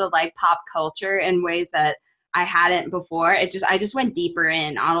areas of pop culture in ways that I hadn't before. I just went deeper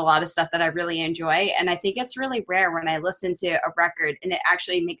in on a lot of stuff that I really enjoy, and I think it's really rare when I listen to a record and it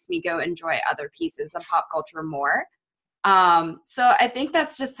actually makes me go enjoy other pieces of pop culture more. So I think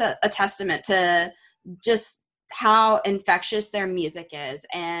that's just a testament to just how infectious their music is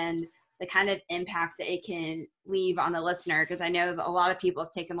and the kind of impact that it can leave on a listener. Because I know that a lot of people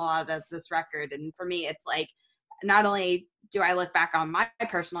have taken a lot of this record, and for me, it's not only do I look back on my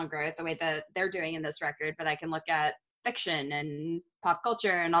personal growth the way that they're doing in this record, but I can look at fiction and pop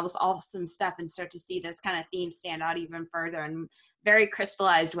culture and all this awesome stuff and start to see this kind of theme stand out even further in very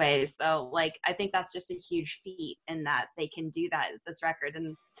crystallized ways. So I think that's just a huge feat in that they can do that with this record.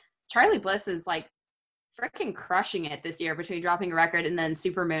 And Charly Bliss is freaking crushing it this year between dropping a record and then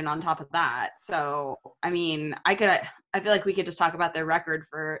Supermoon on top of that. So, I mean, I feel like we could just talk about their record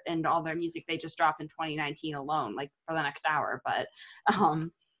and all their music they just dropped in 2019 alone, for the next hour. But,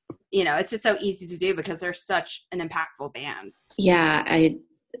 it's just so easy to do because they're such an impactful band. Yeah.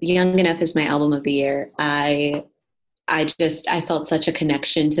 Young Enough is my album of the year. I felt such a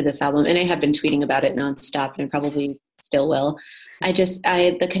connection to this album, and I have been tweeting about it nonstop, and I probably still will.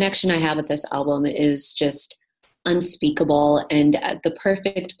 The connection I have with this album is just unspeakable, and the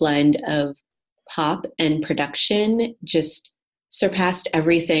perfect blend of pop and production just surpassed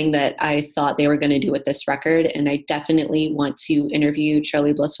everything that I thought they were going to do with this record. And I definitely want to interview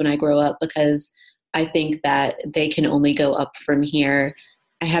Charly Bliss when I grow up, because I think that they can only go up from here.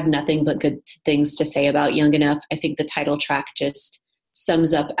 I have nothing but good things to say about Young Enough. I think the title track just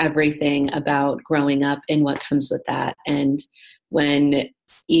sums up everything about growing up and what comes with that. And when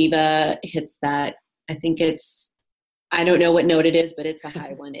Eva hits that, I think it's I don't know what note it is, but it's a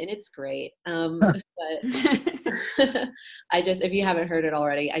high one, and it's great. But if you haven't heard it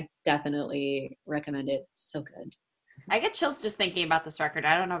already, I definitely recommend it. It's so good. I get chills just thinking about this record.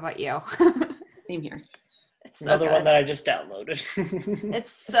 I don't know about you. Same here. It's so Another good. one that I just downloaded.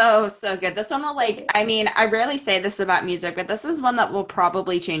 It's so good. This one will I rarely say this about music, but this is one that will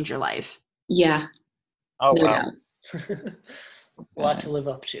probably change your life. Yeah. Oh, no wow. doubt. A lot to live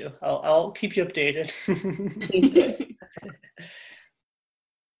up to. I'll keep you updated. Please do.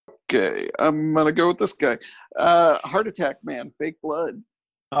 Okay, I'm gonna go with this guy. Heart Attack Man, Fake Blood.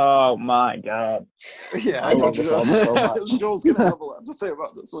 Oh my God. Yeah, I love this album so much. Joel's gonna have a lot to say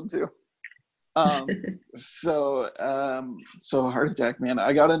about this one too. So Heart Attack Man.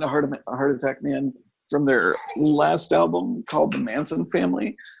 I got into Heart Attack Man from their last album called The Manson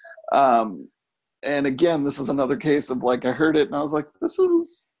Family. And again, this is another case of like I heard it and I was like, this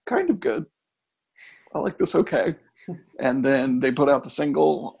is kind of good. I like this okay. And then they put out the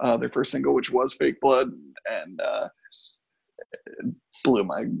single, their first single, which was Fake Blood, and it blew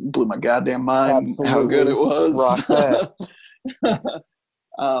my goddamn mind. Absolutely. How good it was. Rock that.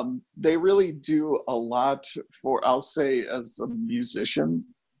 They really do a lot for, I'll say, as a musician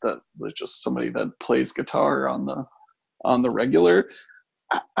that was just somebody that plays guitar on the regular.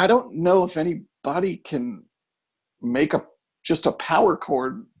 I don't know if anybody can make just a power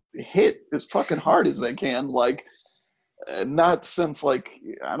chord hit as fucking hard as they can. Like, not since like,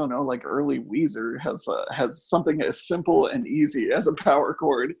 I don't know, like early Weezer has something as simple and easy as a power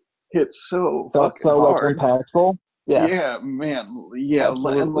chord hit so fucking hard. Impactful. Yeah, man. Yeah,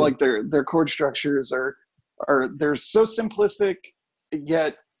 absolutely. and like their chord structures are they're so simplistic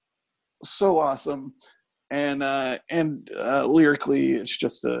yet so awesome, and lyrically it's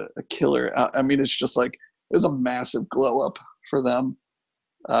just a killer. I mean, it's just like it was a massive glow up for them.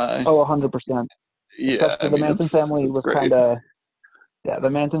 100%. Yeah, the Manson family was kind of the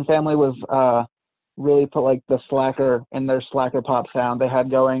Manson family was really put like the slacker in their slacker pop sound they had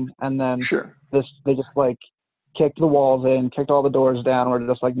going, and then they just like kicked the walls in, kicked all the doors down. We're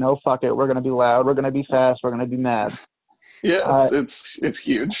just like, no, fuck it. We're going to be loud. We're going to be fast. We're going to be mad. Yeah, it's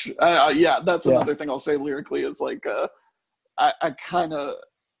huge. That's another thing I'll say lyrically is like, I kind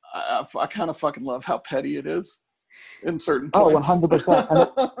of fucking love how petty it is in certain points.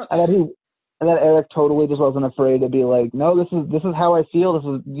 100%. And then Eric totally just wasn't afraid to be like, no, this is how I feel. This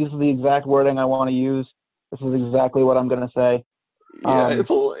is the exact wording I want to use. This is exactly what I'm going to say. Yeah,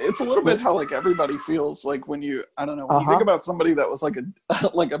 it's a little bit how like everybody feels like when you you think about somebody that was like a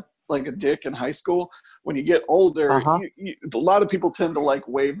dick in high school. When you get older, a lot of people tend to like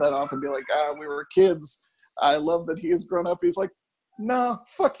wave that off and be like, we were kids. I love that he has grown up. He's like, no,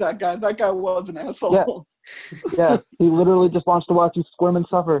 fuck that guy. That guy was an asshole. Yeah, he literally just wants to watch you squirm and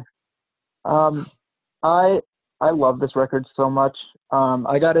suffer. I love this record so much.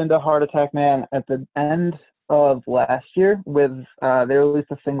 I got into Heart Attack Man at the end of last year with they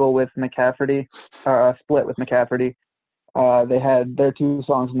released a single with McCafferty, a split with McCafferty. They had their two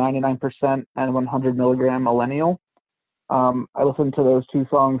songs, 99% and 100 Milligram Millennial. I listened to those two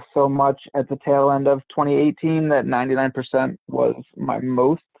songs so much at the tail end of 2018 that 99% was my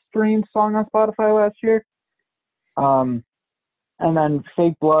most streamed song on Spotify last year. And then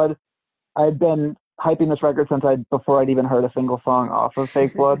Fake Blood, I'd been hyping this record before I'd even heard a single song off of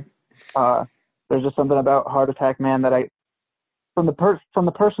Fake Blood. There's just something about Heart Attack Man that from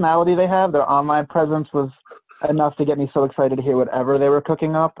the personality they have, their online presence was enough to get me so excited to hear whatever they were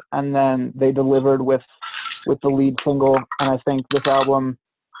cooking up. And then they delivered with the lead single. And I think this album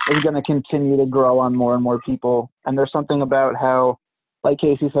is going to continue to grow on more and more people. And there's something about how, like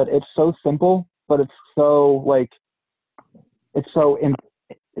Casey said, it's so simple, but it's so like, there's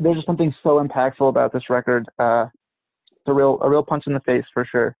just something so impactful about this record. It's a real punch in the face for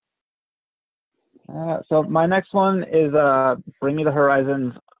sure. So my next one is Bring Me the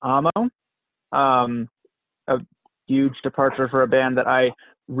Horizon's Amo. A huge departure for a band that I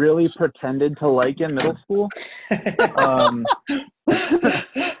really pretended to like in middle school. I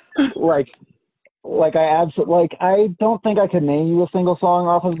don't think I could name you a single song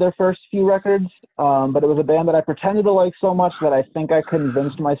off of their first few records, but it was a band that I pretended to like so much that I think I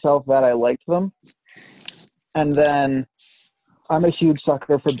convinced myself that I liked them. And then I'm a huge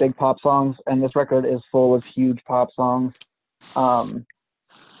sucker for big pop songs, and this record is full of huge pop songs.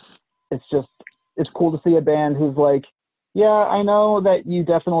 It's cool to see a band who's like, yeah, I know that you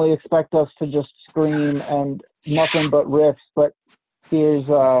definitely expect us to just scream and nothing but riffs, but here's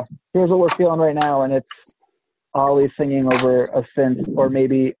what we're feeling right now, and it's Ollie singing over a synth, or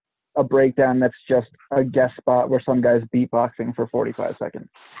maybe a breakdown that's just a guest spot where some guy's beatboxing for 45 seconds.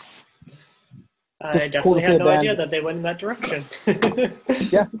 I definitely had no idea that they went in that direction.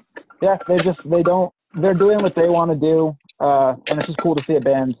 Yeah. They're doing what they want to do. And it's just cool to see a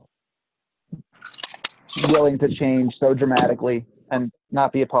band willing to change so dramatically and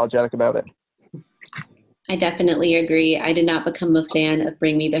not be apologetic about it. I definitely agree. I did not become a fan of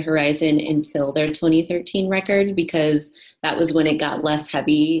Bring Me the Horizon until their 2013 record, because that was when it got less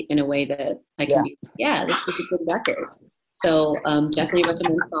heavy in a way that I can be, this is a good record. So definitely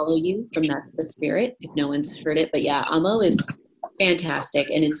recommend Follow You from That's the Spirit if no one's heard it. But yeah, Amo is fantastic,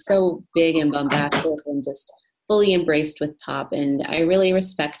 and it's so big and bombastic and just fully embraced with pop, and I really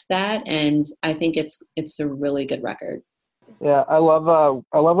respect that, and I think it's a really good record. Yeah, I love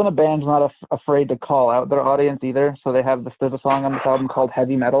when a band's not afraid to call out their audience either. So there's a song on this album called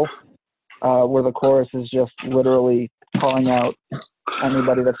Heavy Metal, where the chorus is just literally calling out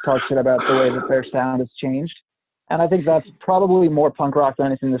anybody that's talked shit about the way that their sound has changed. And I think that's probably more punk rock than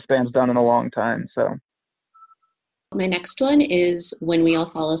anything this band's done in a long time. So my next one is When We All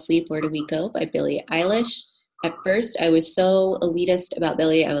Fall Asleep, Where Do We Go by Billie Eilish. At first, I was so elitist about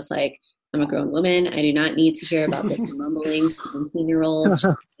Billie. I was like, I'm a grown woman. I do not need to hear about this mumbling 17-year-old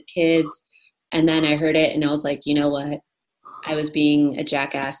the kids. And then I heard it and I was like, you know what? I was being a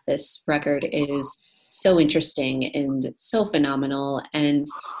jackass. This record is so interesting and so phenomenal. And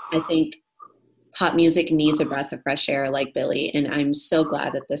I think pop music needs a breath of fresh air like Billie. And I'm so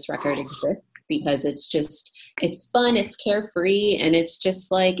glad that this record exists, because it's fun, it's carefree. And it's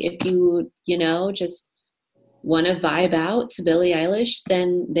just like, if you just want to vibe out to Billie Eilish,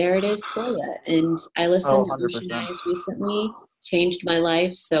 then there it is for you. And I listened to Ocean Eyes recently, changed my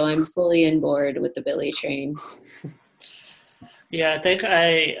life, so I'm fully on board with the Billie train. Yeah, I think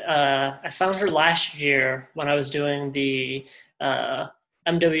I found her last year when I was doing the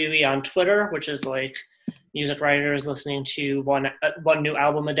MWE on Twitter, which is like music writers listening to one new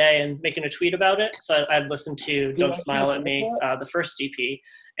album a day and making a tweet about it. So I'd listened to Don't Smile at Me, the first EP,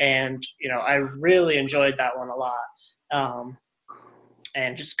 and I really enjoyed that one a lot,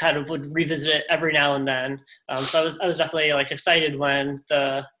 and just kind of would revisit it every now and then. So I was definitely like excited when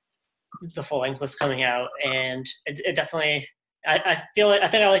the full length was coming out, and it definitely I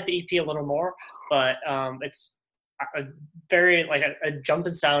think I like the EP a little more, but it's a very like a jump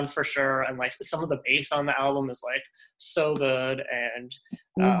in sound for sure, and like some of the bass on the album is like so good, and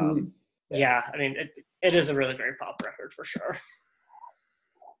I mean it is a really great pop record for sure.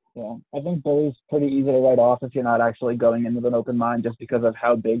 Yeah, I think Billie's pretty easy to write off if you're not actually going in with an open mind, just because of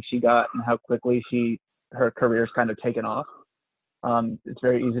how big she got and how quickly her career's kind of taken off. It's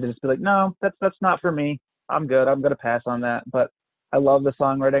very easy to just be like, no, that's not for me. I'm good. I'm gonna pass on that. But I love the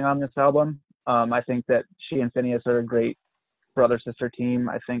songwriting on this album. I think that she and Phineas are a great brother-sister team.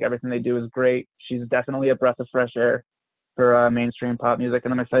 I think everything they do is great. She's definitely a breath of fresh air for mainstream pop music,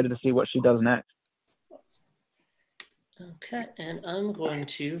 and I'm excited to see what she does next. Okay, and I'm going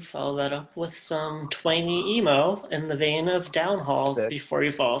to follow that up with some twangy emo in the vein of Downhalls Before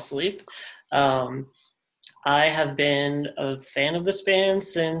You Fall Asleep. I have been a fan of this band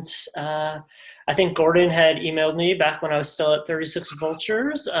since I think Gordon had emailed me back when I was still at 36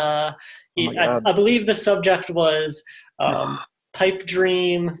 Vultures. I believe the subject was Pipe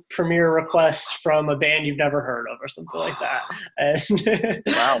Dream premiere request from a band you've never heard of or something like that. And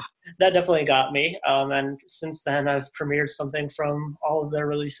wow. That definitely got me. And since then I've premiered something from all of their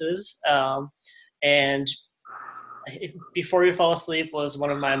releases. And Before You Fall Asleep was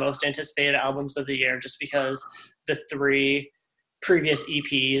one of my most anticipated albums of the year, just because the 3 previous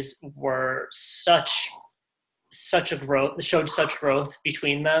EPs were showed such growth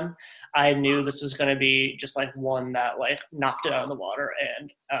between them. I knew this was going to be just like one that like knocked it out of the water,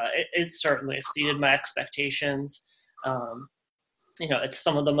 and it certainly exceeded my expectations. It's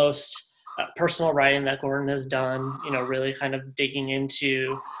some of the most personal writing that Gordon has done, really kind of digging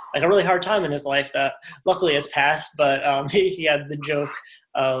into like a really hard time in his life that luckily has passed, but he had the joke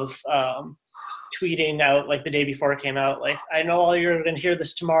of tweeting out like the day before it came out, like, I know all you're going to hear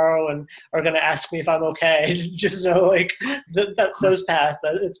this tomorrow and are going to ask me if I'm okay. Just know like it's past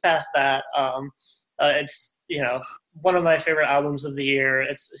that. It's, one of my favorite albums of the year.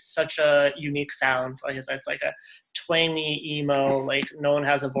 It's such a unique sound. Like I said, it's like a twangy emo, like no one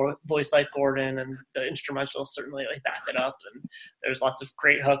has a voice like Gordon, and the instrumentals certainly like back it up. And there's lots of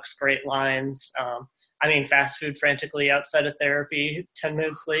great hooks, great lines. Fast Food Frantically Outside of Therapy, 10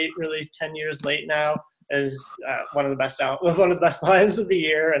 minutes late, really 10 years late now, is one of the best lines of the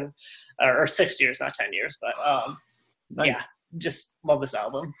year, and or 6 years, not 10 years, but nice. Yeah, just love this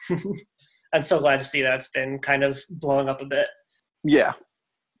album. I'm so glad to see that it's been kind of blowing up a bit. Yeah.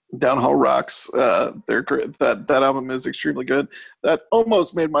 Downhall Rocks. They're great. That album is extremely good. That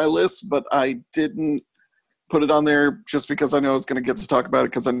almost made my list, but I didn't put it on there just because I know I was going to get to talk about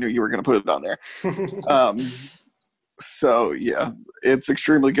it because I knew you were going to put it on there. So yeah, it's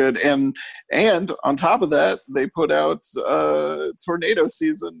extremely good. And on top of that, they put out Tornado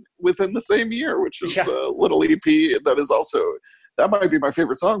Season within the same year, which is a little EP that is also, that might be my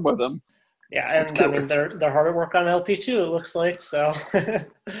favorite song by them. Yeah, and I mean they're hard at work on LP too, it looks like, so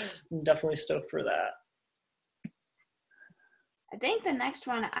I'm definitely stoked for that. I think the next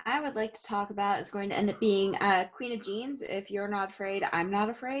one I would like to talk about is going to end up being Queen of Jeans, If You're Not Afraid, I'm Not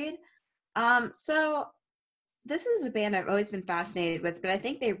Afraid. So this is a band I've always been fascinated with, but I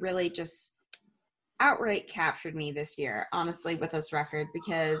think they really just outright captured me this year, honestly, with this record,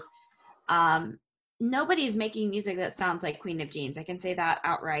 because nobody's making music that sounds like Queen of Jeans. I can say that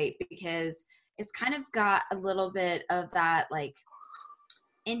outright because it's kind of got a little bit of that like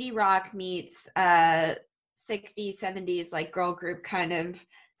indie rock meets 60s, 70s like girl group kind of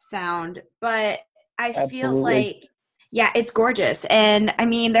sound. But I feel like, yeah, it's gorgeous. And I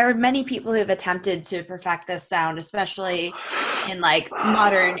mean, there are many people who have attempted to perfect this sound, especially in like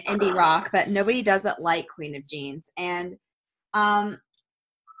modern indie rock, but nobody does it like Queen of Jeans. And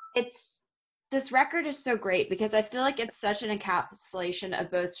this record is so great because I feel like it's such an encapsulation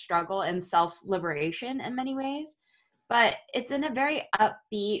of both struggle and self-liberation in many ways, but it's in a very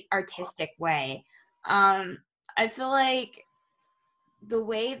upbeat, artistic way. I feel like the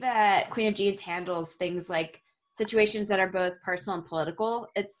way that Queen of Jeans handles things like situations that are both personal and political,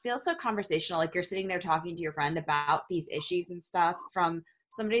 it feels so conversational, like you're sitting there talking to your friend about these issues and stuff from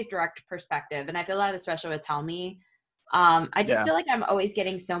somebody's direct perspective. And I feel that especially with Tell Me. I just feel like I'm always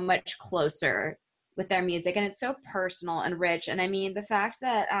getting so much closer with their music, and it's so personal and rich. And I mean, the fact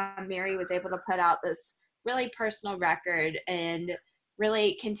that Mary was able to put out this really personal record and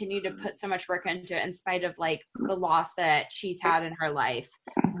really continue to put so much work into it in spite of like the loss that she's had in her life.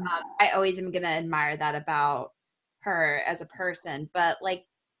 I always am going to admire that about her as a person, but like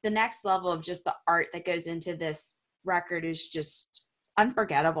the next level of just the art that goes into this record is just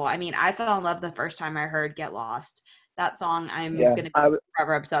unforgettable. I mean, I fell in love the first time I heard Get Lost. That song I'm going to be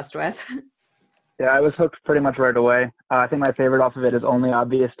forever obsessed with. Yeah, I was hooked pretty much right away. I think my favorite off of it is Only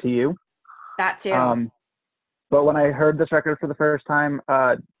Obvious to You. That too. But when I heard this record for the first time,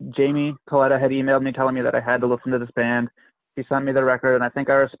 Jamie Coletta had emailed me telling me that I had to listen to this band. She sent me the record, and I think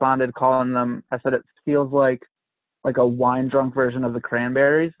I responded calling them. I said it feels like a wine-drunk version of the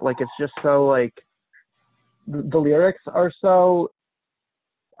Cranberries. Like, it's just so, like, the lyrics are so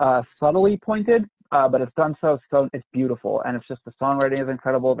subtly pointed, but it's done so it's beautiful. And it's just, the songwriting is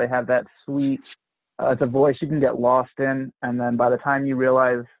incredible. They have that sweet, it's a voice you can get lost in, and then by the time you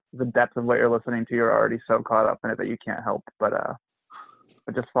realize the depth of what you're listening to, you're already so caught up in it that you can't help but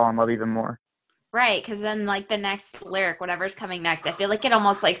just fall in love even more. Right, because then like the next lyric, whatever's coming next, I feel like it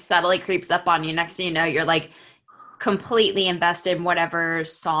almost like subtly creeps up on you. Next thing you know, you're like completely invested in whatever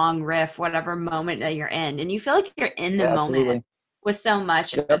song, riff, whatever moment that you're in, and you feel like you're in the moment with so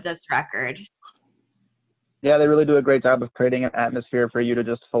much of this record. Yeah, they really do a great job of creating an atmosphere for you to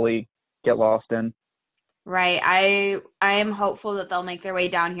just fully get lost in. Right. I am hopeful that they'll make their way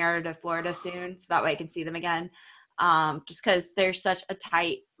down here to Florida soon, so that way I can see them again. Just because they're such a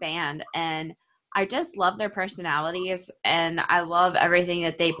tight band, and I just love their personalities, and I love everything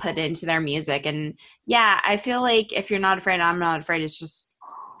that they put into their music. And yeah, I feel like If You're Not Afraid, I'm Not Afraid is just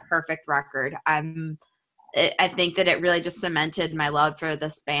perfect record. I think that it really just cemented my love for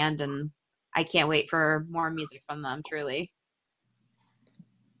this band, and I can't wait for more music from them, truly.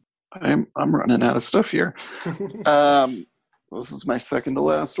 I'm running out of stuff here. This is my second to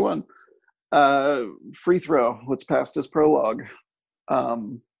last one. Free Throw, What's Past is Prologue.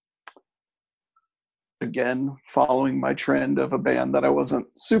 Again, following my trend of a band that I wasn't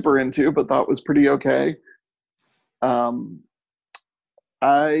super into but thought was pretty okay. I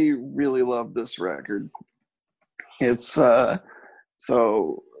really love this record. It's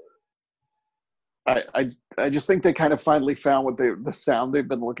so I just think they kind of finally found what the sound they've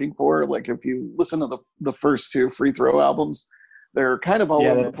been looking for. Like if you listen to the first two Free Throw albums, they're kind of all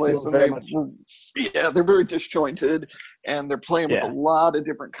over the place, and they're very disjointed, and they're playing with a lot of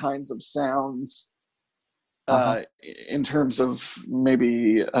different kinds of sounds. In terms of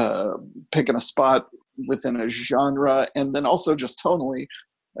maybe picking a spot within a genre, and then also just tonally,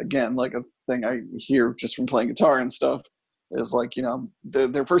 again, like a thing I hear just from playing guitar and stuff is like, you know,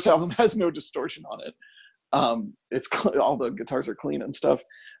 their first album has no distortion on it. It's all the guitars are clean and stuff,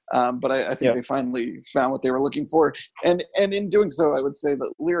 but I think they finally found what they were looking for, and in doing so, I would say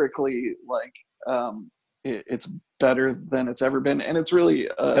that lyrically, like it's better than it's ever been, and it's really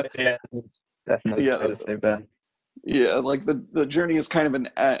Yeah, definitely. yeah, Better they've been. yeah, like the journey is kind of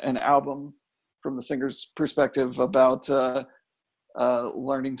an album from the singer's perspective about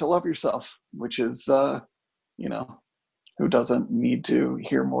learning to love yourself, which is you know, who doesn't need to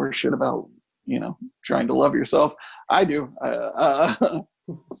hear more shit about, you know, trying to love yourself? I do.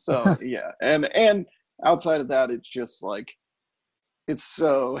 So yeah, and outside of that, it's just like, it's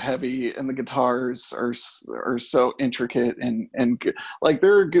so heavy, and the guitars are so intricate, and good. Like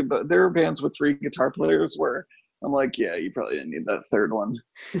there are bands with 3 guitar players where I'm like, yeah, you probably didn't need that third one.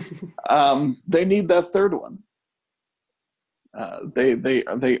 They need that third one.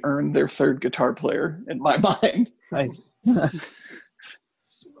 They earned their third guitar player in my mind. Nice.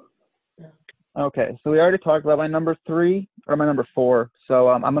 Okay, so we already talked about my number 3 or my number 4. So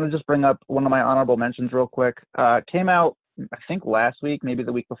I'm going to just bring up one of my honorable mentions real quick. Came out, I think, last week, maybe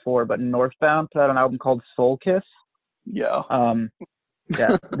the week before, but Northbound put out an album called Soul Kiss. Yeah.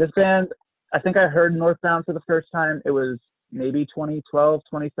 Yeah, this band, I think I heard Northbound for the first time. It was maybe 2012,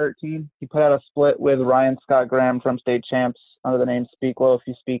 2013. He put out a split with Ryan Scott Graham from State Champs under the name Speak Low If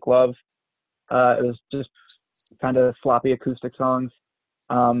You Speak Love. It was just kind of sloppy acoustic songs.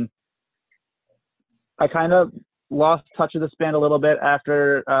 I kind of lost touch of this band a little bit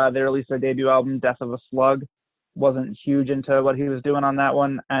after they released their debut album, Death of a Slug. Wasn't huge into what he was doing on that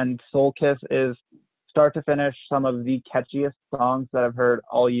one. And Soul Kiss is, start to finish, some of the catchiest songs that I've heard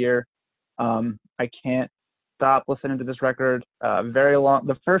all year. I can't stop listening to this record. Very long.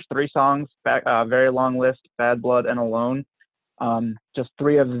 The first 3 songs, Very Long List, Bad Blood, and Alone. Just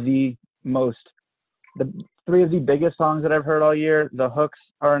 3 of the biggest songs that I've heard all year. The hooks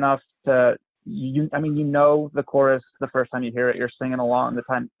are enough to, you know the chorus the first time you hear it, you're singing along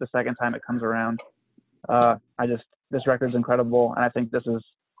the second time it comes around. This record's incredible, and I think this is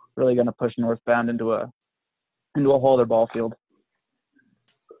really going to push Northbound into a whole other ball field.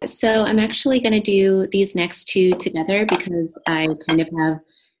 So I'm actually going to do these next 2 together because I kind of have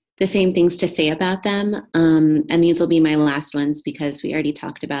the same things to say about them. And these will be my last ones because we already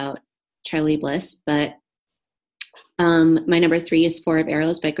talked about Charlie Bliss. But my number 3 is 4 of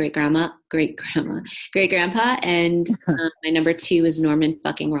Arrows by Great Grandpa. And my number 2 is Norman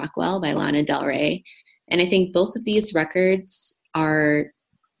fucking Rockwell by Lana Del Rey. And I think both of these records are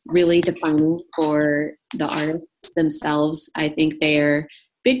really defining for the artists themselves. I think they're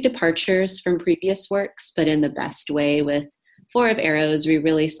big departures from previous works, but in the best way. With 4 of Arrows, we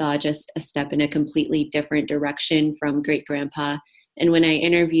really saw just a step in a completely different direction from Great Grandpa. And when I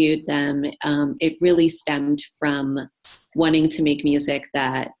interviewed them, it really stemmed from wanting to make music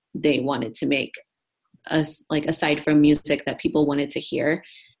that they wanted to make, aside from music that people wanted to hear.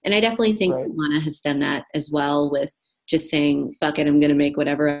 And I definitely think Lana has done that as well, with just saying, fuck it, I'm going to make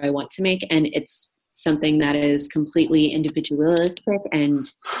whatever I want to make. And it's something that is completely individualistic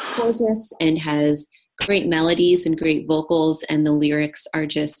and gorgeous and has great melodies and great vocals, and the lyrics are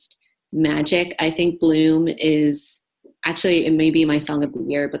just magic. I think Bloom is actually, it may be my song of the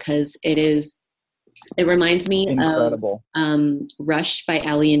year because it reminds me Incredible. Of Rush by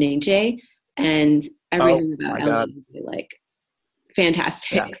Ali and AJ, and everything about Ali and AJ, like,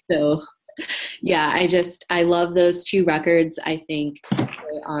 fantastic. Yeah. So yeah, I love those 2 records. I think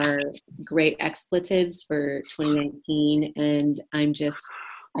they are great expletives for 2019, and I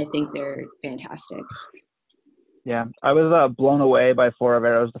think they're fantastic. Yeah, I was blown away by 4 of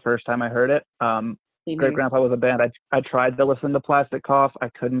Arrows the first time I heard it. Great Grandpa was a band I tried to listen to Plastic Cough. I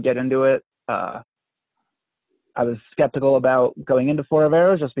couldn't get into it. I was skeptical about going into 4 of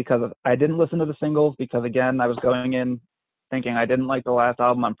Arrows just because I didn't listen to the singles, because again, I was going in thinking I didn't like the last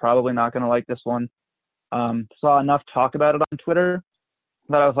album. I'm probably not going to like this one. Saw enough talk about it on Twitter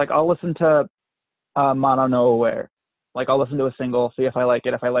that I was like, I'll listen to Mono No Aware. Like, I'll listen to a single, see if I like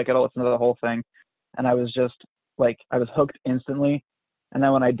it. If I like it, I'll listen to the whole thing. And I was just like, I was hooked instantly. And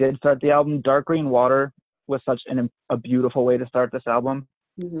then when I did start the album, Dark Green Water was such a beautiful way to start this album.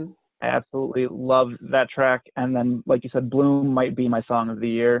 Mm-hmm. I absolutely loved that track. And then, like you said, Bloom might be my song of the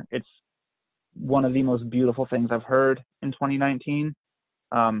year. It's one of the most beautiful things I've heard in 2019.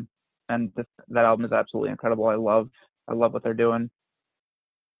 And that album is absolutely incredible. I love what they're doing.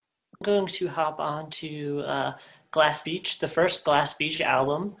 I'm going to hop on to Glass Beach, the first Glass Beach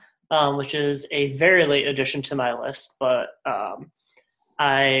album, which is a very late addition to my list, but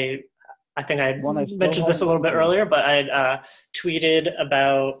I think I mentioned this a little bit earlier, but I tweeted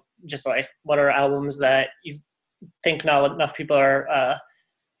about just like what are albums that you think not enough people are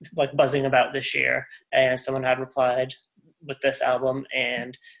like buzzing about this year, and someone had replied with this album,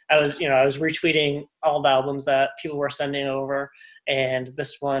 and I was retweeting all the albums that people were sending over, and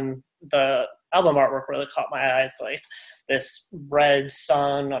this one the album artwork really caught my eye. It's like this red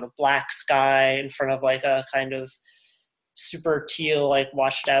sun on a black sky in front of like a kind of super teal, like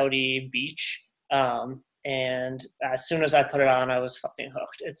washed outy beach. And as soon as I put it on, I was fucking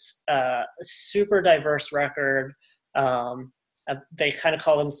hooked. It's a super diverse record. They kind of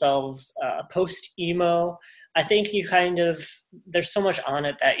call themselves post-emo. I think there's so much on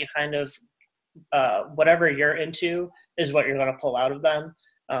it that you kind of, whatever you're into is what you're going to pull out of them.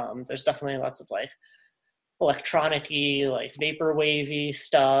 There's definitely lots of like electronic-y, like vaporwave-y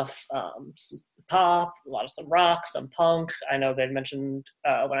stuff, some pop, some rock, some punk. I know they mentioned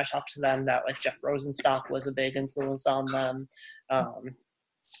when I talked to them that like Jeff Rosenstock was a big influence on them.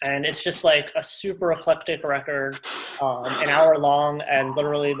 And it's just like a super eclectic record, an hour long, and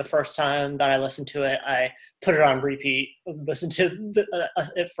literally the first time that I listened to it, I put it on repeat, listened to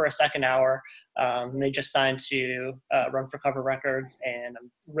it for a second hour. And they just signed to Run for Cover Records, and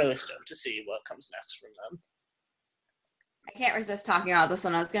I'm really stoked to see what comes next from them. I can't resist talking about this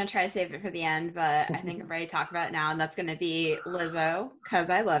one. I was going to try to save it for the end, but I think I'm ready to talk about it now, and that's going to be Lizzo, 'Cause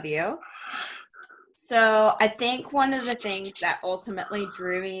I Love You. So I think one of the things that ultimately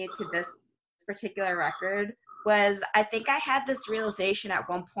drew me to this particular record was I think I had this realization at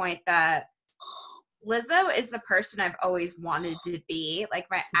one point that Lizzo is the person I've always wanted to be, like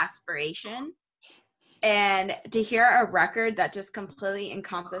my aspiration. And to hear a record that just completely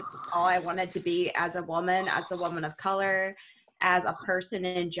encompassed all I wanted to be as a woman of color, as a person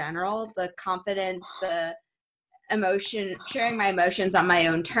in general, the confidence, the emotion, sharing my emotions on my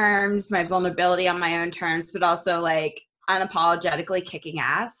own terms, my vulnerability on my own terms, but also like unapologetically kicking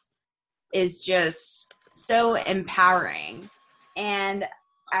ass is just so empowering. And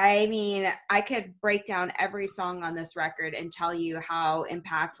I mean, I could break down every song on this record and tell you how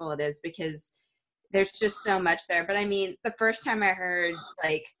impactful it is because there's just so much there. But I mean, the first time I heard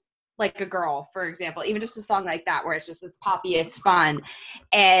like a girl, for example, even just a song like that where it's poppy, it's fun.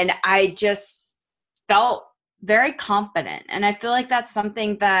 And I just felt very confident. And I feel like that's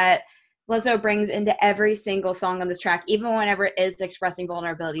something that Lizzo brings into every single song on this track, even whenever it is expressing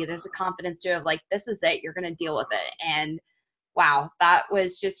vulnerability. There's a confidence to it of like, this is it, you're going to deal with it. And wow, that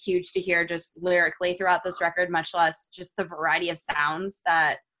was just huge to hear just lyrically throughout this record, much less just the variety of sounds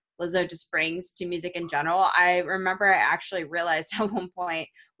that Lizzo just brings to music in general. I remember I actually realized at one point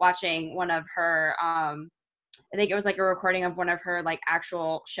watching one of her, I think it was like a recording of one of her like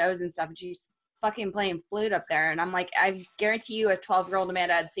actual shows and stuff, and she's fucking playing flute up there. And I'm like, I guarantee you if 12-year-old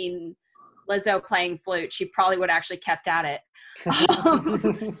Amanda had seen Lizzo playing flute, she probably would have actually kept at it.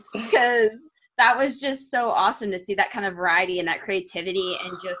 Because that was just so awesome to see that kind of variety and that creativity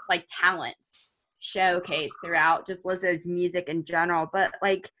and just like talent showcase throughout just Lizzo's music in general. But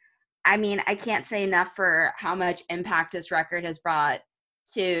like, I mean, I can't say enough for how much impact this record has brought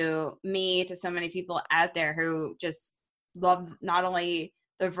to me, to so many people out there who just love not only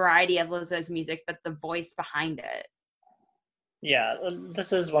the variety of Lizzo's music, but the voice behind it. Yeah,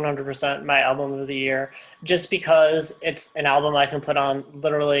 this is 100% my album of the year, just because it's an album I can put on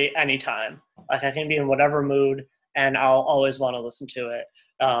literally anytime. Like I can be in whatever mood and I'll always want to listen to it.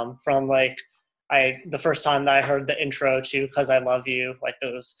 From like, the first time that I heard the intro to 'Cause I Love You, like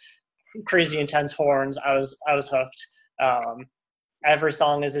those crazy intense horns, I was hooked. Every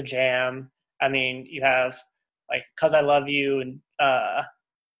song is a jam. I mean, you have like 'Cause I Love You and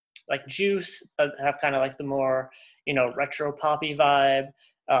like Juice have kind of like the more, retro poppy vibe.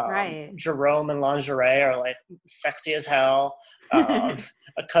 Right. Jerome and Lingerie are like sexy as hell.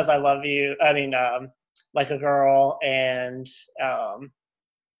 'Cause I Love You. I mean, Like a Girl and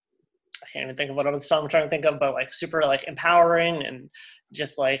I can't even think of what other song I'm trying to think of, but like super like empowering and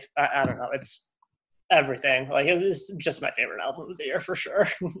just like, I don't know. It's everything. Like it's just my favorite album of the year for sure.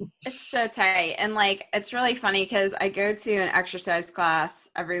 It's so tight. And like, it's really funny because I go to an exercise class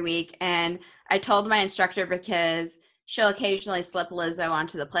every week and I told my instructor because she'll occasionally slip Lizzo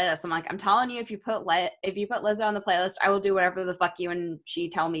onto the playlist. I'm like, I'm telling you, if you put Lizzo on the playlist, I will do whatever the fuck you and she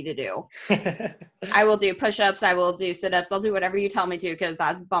tell me to do. I will do push-ups. I will do sit-ups. I'll do whatever you tell me to because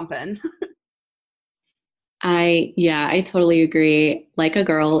that's bumping. I totally agree. Like a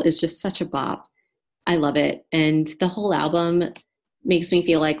Girl is just such a bop. I love it. And the whole album makes me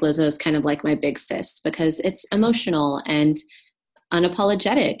feel like Lizzo is kind of like my big sis because it's emotional and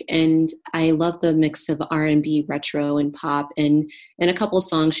unapologetic. And I love the mix of R&B, retro, and pop. And in a couple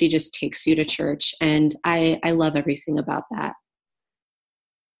songs, she just takes you to church. And I love everything about that.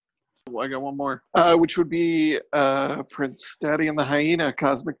 I got one more, which would be Prince Daddy and the Hyena,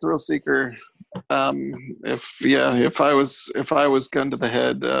 Cosmic Thrill Seeker. If I was gun to the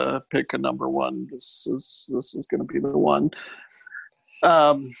head, pick a number one. This is going to be the one.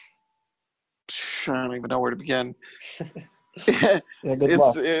 I don't even know where to begin. Yeah, good luck.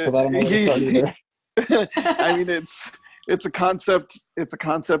 'Cause I don't know where to start either. I mean, it's a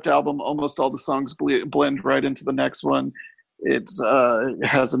concept album. Almost all the songs blend right into the next one. It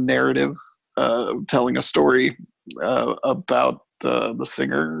has a narrative telling a story about the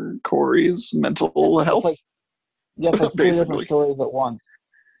singer Corey's mental health. It's like two different stories at once.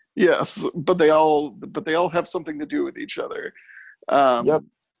 Yes, but they all have something to do with each other. Yep.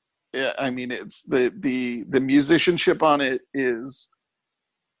 Yeah, I mean, it's the musicianship on it is.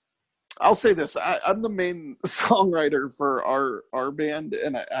 I'll say this: I'm the main songwriter for our band,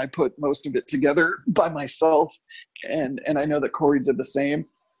 and I put most of it together by myself. And I know that Corey did the same.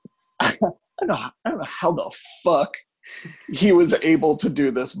 I don't know how the fuck he was able to do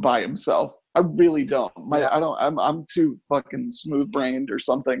this by himself. I really don't. I'm too fucking smooth brained or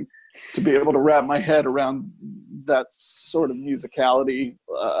something to be able to wrap my head around that sort of musicality.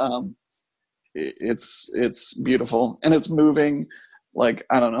 It's beautiful and it's moving. Like,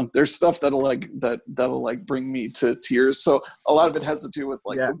 I don't know, there's stuff that'll bring me to tears. So a lot of it has to do with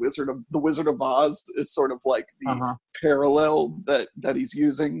the Wizard of Oz is sort of like the parallel that he's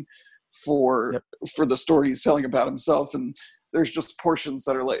using for the story he's telling about himself. And there's just portions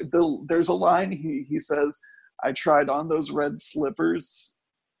that are like, there's a line he says, "I tried on those red slippers.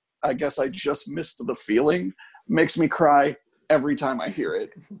 I guess I just missed the feeling." Makes me cry every time I hear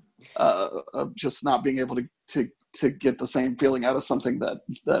it, of just not being able to get the same feeling out of something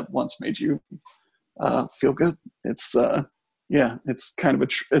that once made you feel good. It's it's kind of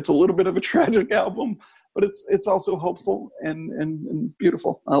it's a little bit of a tragic album, but it's also hopeful and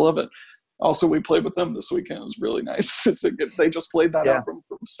beautiful. I love it. Also, we played with them this weekend. It was really nice. They just played that album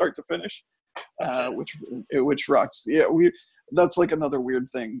from start to finish, which rocks. Yeah, that's like another weird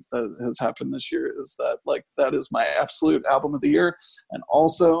thing that has happened this year is that is my absolute album of the year, and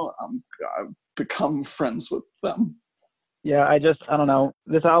also I've become friends with them. Yeah, I don't know.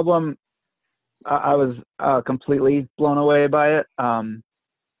 This album, I was completely blown away by it.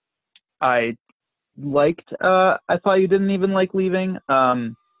 I liked I Thought You Didn't Even Like Leaving,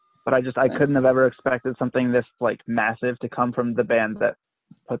 but I couldn't have ever expected something this like massive to come from the band that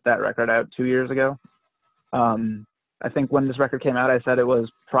put that record out 2 years ago. I think when this record came out, I said it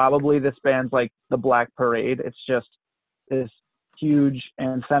was probably this band's like the Black Parade. It's just this huge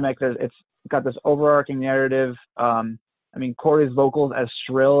anthemic. It's got this overarching narrative. I mean, Corey's vocals, as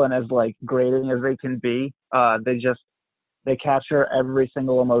shrill and as like grating as they can be, they capture every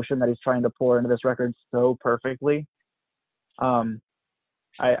single emotion that he's trying to pour into this record so perfectly. I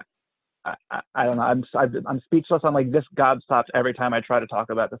don't know. I'm speechless. I'm like, this gobstops every time I try to talk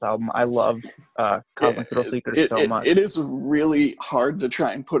about this album. I love Cosmic Thrill Seekers so much. It is really hard to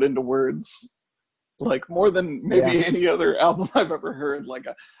try and put into words, like more than maybe any other album I've ever heard. Like,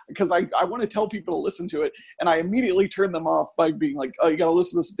 because I want to tell people to listen to it, and I immediately turn them off by being like, "Oh, you got to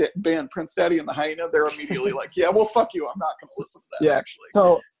listen to this band, Prince Daddy and the Hyena." They're immediately like, "Yeah, well, fuck you. I'm not going to listen to that." Actually,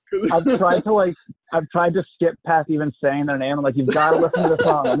 so. I've tried to skip past even saying their name. I'm like, you've got to listen to the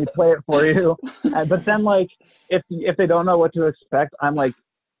song. Let me play it for you. But then, like, if they don't know what to expect, I'm like,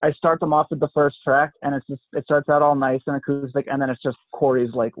 I start them off with the first track, and it starts out all nice and acoustic, and then it's just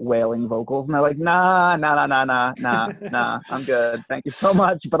Corey's like wailing vocals, and they're like, nah, I'm good. Thank you so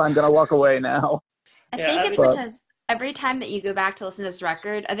much, but I'm gonna walk away now. I think it's because every time that you go back to listen to this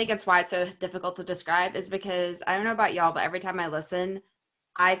record, I think it's why it's so difficult to describe, is because I don't know about y'all, but every time I listen,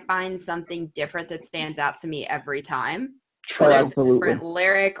 I find something different that stands out to me every time. Whether it's a different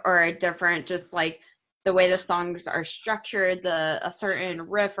lyric or a different, just like the way the songs are structured, a certain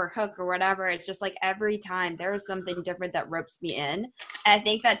riff or hook or whatever. It's just like every time there is something different that ropes me in. And I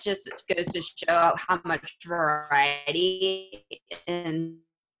think that just goes to show how much variety and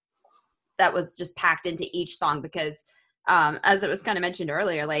that was just packed into each song, because as it was kind of mentioned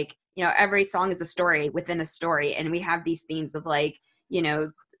earlier, like, you know, every song is a story within a story, and we have these themes of like, you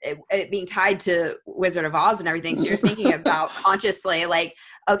know, it being tied to Wizard of Oz and everything. So you're thinking about consciously like,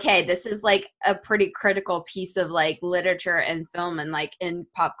 okay, this is like a pretty critical piece of like literature and film and like in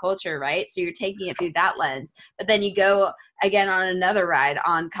pop culture, right? So you're taking it through that lens, but then you go again on another ride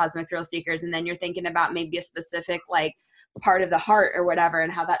on Cosmic Thrill Seekers, and then you're thinking about maybe a specific like part of the heart or whatever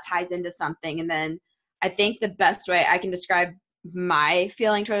and how that ties into something. And then I think the best way I can describe my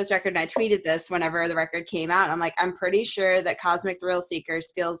feeling toward this record, and I tweeted this whenever the record came out, I'm like, I'm pretty sure that Cosmic Thrill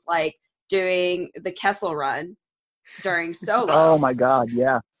Seekers feels like doing the Kessel Run during Solo. Oh my God,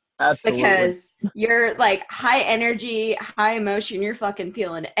 yeah, absolutely. Because you're like high energy, high emotion, you're fucking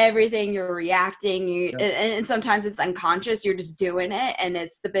feeling everything, you're reacting, and sometimes it's unconscious, you're just doing it, and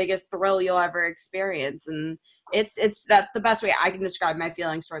it's the biggest thrill you'll ever experience. And it's that the best way I can describe my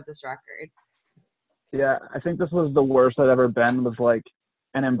feelings toward this record. Yeah, I think this was the worst I've ever been, was like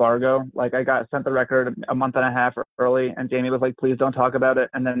an embargo. Like I got sent the record a month and a half early, and Jamie was like, please don't talk about it.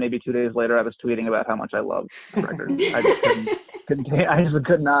 And then maybe 2 days later, I was tweeting about how much I loved the record. I just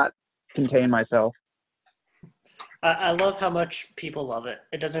could not contain myself. I love how much people love it.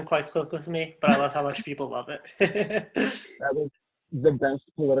 It doesn't quite click with me, but I love how much people love it. That was the best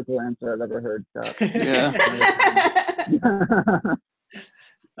political answer I've ever heard, Scott. Yeah.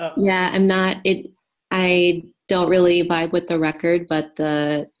 Yeah, I'm not. I don't really vibe with the record, but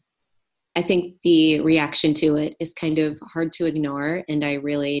I think the reaction to it is kind of hard to ignore, and I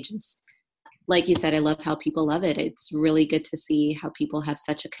really just, like you said, I love how people love it. It's really good to see how people have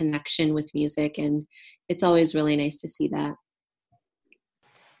such a connection with music, and it's always really nice to see that.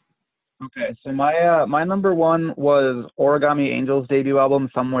 Okay, so my number one was Origami Angel's debut album,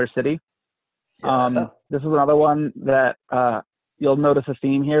 Somewhere City. This is another one that you'll notice a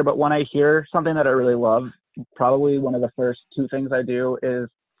theme here, but when I hear something that I really love, probably one of the first two things I do is,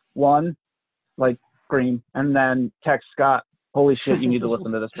 one, like scream, and then text Scott, holy shit, you need to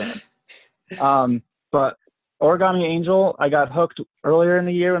listen to this band. But Origami Angel, I got hooked earlier in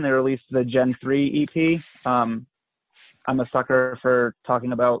the year when they released the Gen 3 EP. I'm a sucker for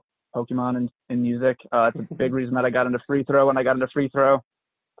talking about Pokemon in music. It's a big reason that I got into Free Throw when I got into Free Throw.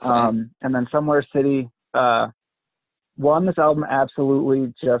 And then Somewhere City, this album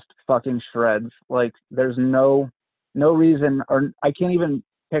absolutely just fucking shreds. Like, there's no reason, or I can't even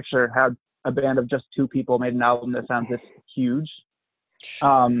picture how a band of just two people made an album that sounds this huge.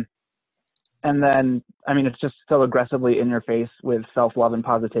 And then, I mean, it's just so aggressively in your face with self-love and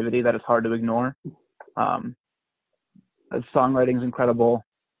positivity that it's hard to ignore. The songwriting's incredible.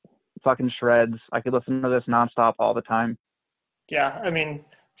 Fucking shreds. I could listen to this nonstop all the time. Yeah, I mean,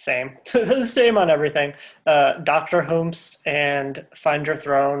 same. Same on everything. Dr. Hoomst and Find Your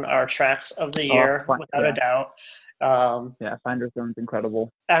Throne are tracks of the year, without a doubt. Find Your Throne's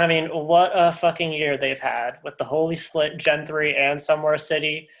incredible. And I mean, what a fucking year they've had with the Holy Split, Gen 3, and Somewhere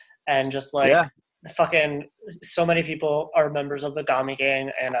City. And just like fucking so many people are members of the Gami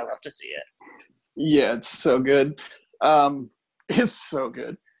gang, and I love to see it. Yeah, it's so good. It's so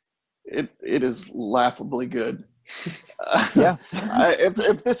good. It is laughably good.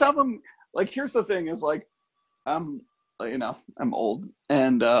 If this album, like, here's the thing, is like, I'm old,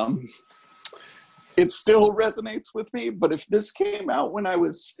 and it still resonates with me. But if this came out when I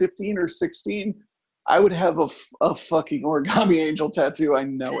was 15 or 16, I would have a fucking Origami Angel tattoo. I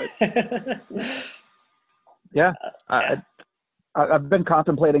know it. I've been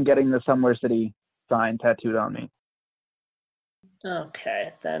contemplating getting the Somewhere City sign tattooed on me.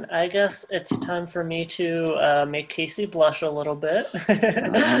 Okay, then I guess it's time for me to make Casey blush a little bit.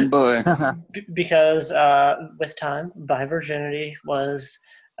 Oh boy. Because With Time by Virginity was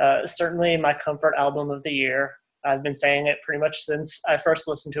certainly my comfort album of the year. I've been saying it pretty much since I first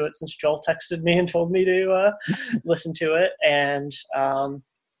listened to it, since Joel texted me and told me to listen to it. And I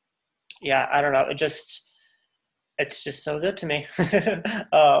don't know. It's just so good to me.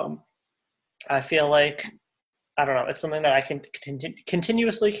 I feel like, I don't know, it's something that I can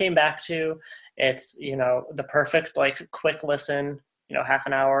continuously came back to. It's, the perfect, like, quick listen, half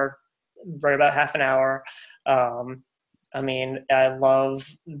an hour, right about half an hour. I mean, I love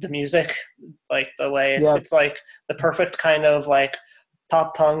the music, like the way it's like the perfect kind of like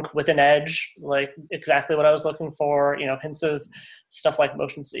pop punk with an edge, like exactly what I was looking for. Hints of stuff like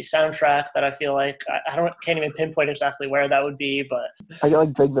Motion City Soundtrack that I feel like can't even pinpoint exactly where that would be, but I get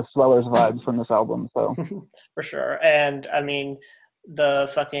like big the Swellers vibes from this album, so for sure. And I mean, the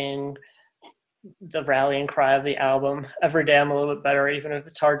rallying cry of the album, every day I'm a little bit better, even if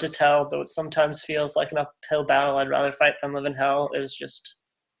it's hard to tell, though it sometimes feels like an uphill battle, I'd rather fight than live in hell, is just,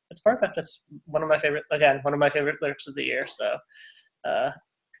 it's perfect. It's one of my favorite lyrics of the year. So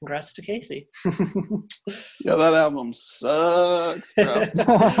congrats to Casey. Yeah, that album sucks, bro.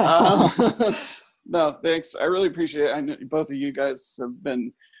 No, thanks. I really appreciate it. I know both of you guys have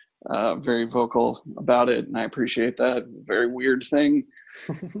been very vocal about it, and I appreciate that. Very weird thing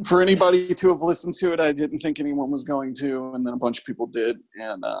for anybody to have listened to it. I didn't think anyone was going to, and then a bunch of people did,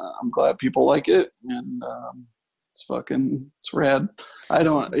 and I'm glad people like it, and it's rad. I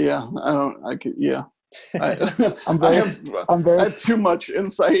have too much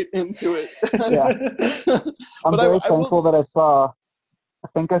insight into it. I'm very thankful that I saw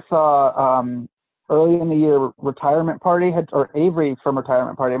early in the year, Retirement Party Avery from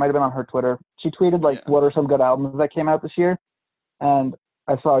Retirement Party, it might have been on her Twitter. She tweeted what are some good albums that came out this year, and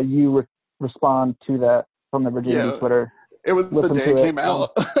I saw you respond to that from the Virginity Twitter. It was the day it came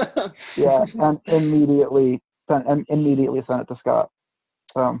out. And immediately sent it to Scott.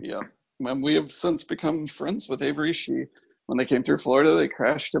 So and we have since become friends with Avery. When they came through Florida, they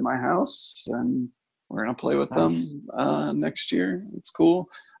crashed at my house, and we're gonna play with them next year. It's cool.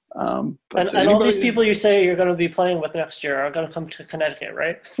 And all these people you say you're going to be playing with next year are going to come to Connecticut,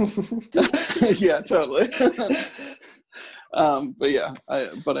 right? Yeah, totally. But yeah,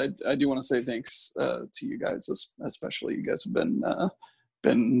 I do want to say thanks to you guys, especially. You guys have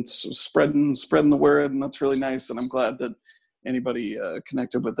been spreading the word, and that's really nice. And I'm glad that anybody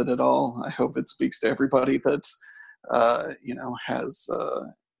connected with it at all. I hope it speaks to everybody that has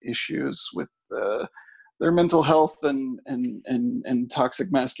issues with their mental health and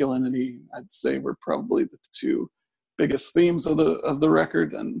toxic masculinity. I'd say were probably the two biggest themes of the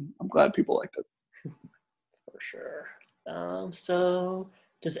record, and I'm glad people liked it. For sure. So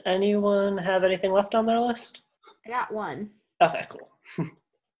does anyone have anything left on their list? I got one. Okay, cool.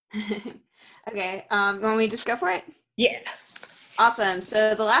 Okay, want me to just go for it? Yeah. Awesome.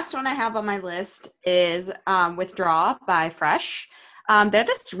 So the last one I have on my list is Withdraw by Fresh. They're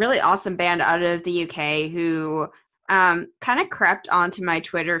this really awesome band out of the UK who kind of crept onto my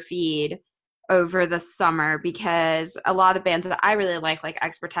Twitter feed over the summer because a lot of bands that I really like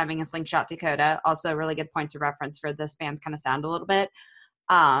Expert Timing and Slingshot Dakota, also really good points of reference for this band's kind of sound a little bit.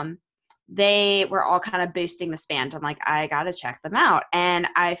 They were all kind of boosting this band. I'm like, I got to check them out. And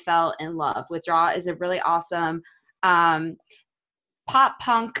I fell in love. Withdraw is a really awesome pop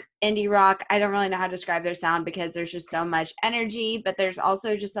punk indie rock. I don't really know how to describe their sound because there's just so much energy, but there's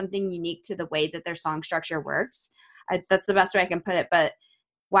also just something unique to the way that their song structure works. That's the best way I can put it. But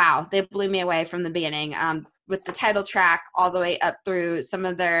wow, they blew me away from the beginning with the title track all the way up through some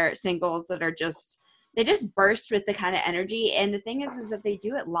of their singles that are they just burst with the kind of energy. And the thing is that they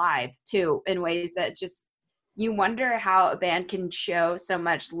do it live too in ways that just, you wonder how a band can show so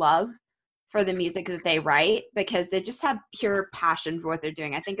much love for the music that they write because they just have pure passion for what they're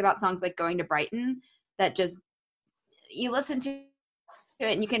doing. I think about songs like Going to Brighton that just, you listen to it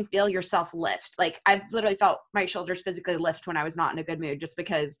and you can feel yourself lift. Like I've literally felt my shoulders physically lift when I was not in a good mood just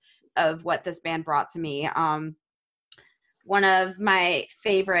because of what this band brought to me. One of my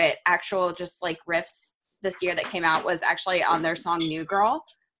favorite actual just like riffs this year that came out was actually on their song New Girl.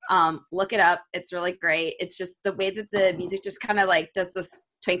 Look it up. It's really great. It's just the way that the music just kind of like does this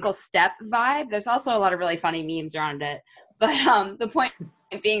twinkle step vibe. There's also a lot of really funny memes around it. But the point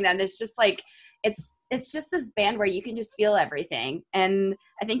being that it's just like, it's just this band where you can just feel everything. And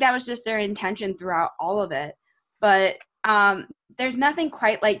I think that was just their intention throughout all of it. But there's nothing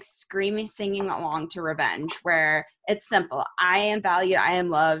quite like screaming, singing along to Revenge, where it's simple. I am valued. I am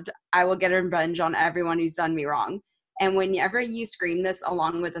loved. I will get revenge on everyone who's done me wrong. And whenever you scream this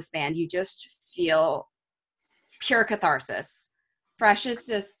along with this band, you just feel pure catharsis. Fresh is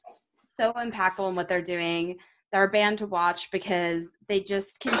just so impactful in what they're doing. They're a band to watch because they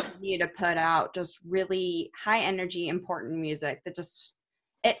just continue to put out just really high energy, important music that just,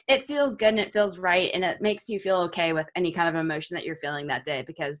 it feels good and it feels right. And it makes you feel okay with any kind of emotion that you're feeling that day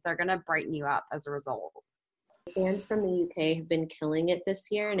because they're going to brighten you up as a result. Bands from the UK have been killing it this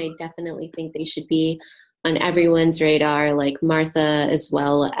year, and I definitely think they should be on everyone's radar, like Martha as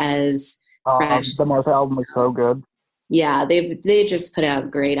well as Fresh. The Martha album was so good. Yeah, they just put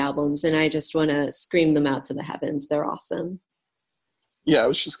out great albums, and I just want to scream them out to the heavens. They're awesome. Yeah, I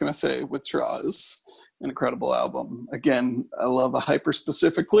was just going to say Withdraw is an incredible album. Again, I love a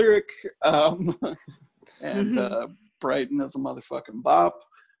hyper-specific lyric, and Brighton is a motherfucking bop,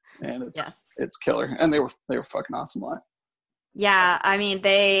 and it's killer. And they were fucking awesome live. Yeah, I mean,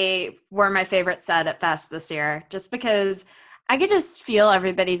 they were my favorite set at Fest this year, just because I could just feel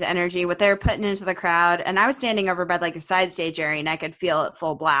everybody's energy, what they were putting into the crowd. And I was standing over by like a side stage area and I could feel it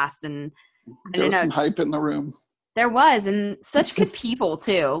full blast. And there was some hype in the room. There was, and such good people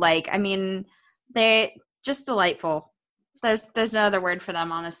too. Like, I mean, they just delightful. There's no other word for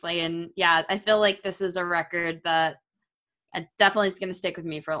them, honestly. And yeah, I feel like this is a record that definitely is going to stick with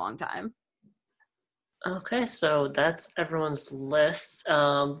me for a long time. Okay, so that's everyone's list.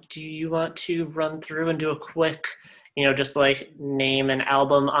 Do you want to run through and do a quick, just like name an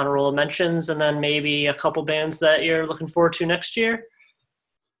album, honorable mentions, and then maybe a couple bands that you're looking forward to next year?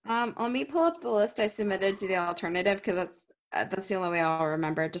 Let me pull up the list I submitted to the alternative because that's the only way I'll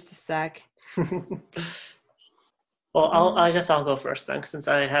remember. Just a sec. Well, I guess I'll go first then, since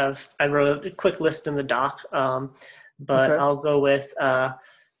I wrote a quick list in the doc. But okay. I'll go with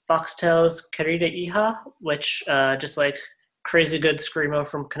Foxtail's Querida Hija, which just like crazy good screamo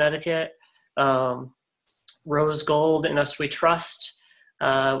from Connecticut. Rose Gold, In Us We Trust,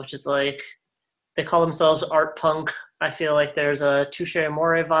 which is like, they call themselves art punk. I feel like there's a Touche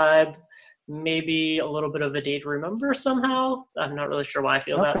Amore vibe maybe a little bit of a day to remember somehow. I'm not really sure why I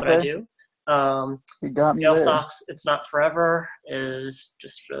feel that, but I Okay. do. You got me Pale there. Socks, It's Not Forever is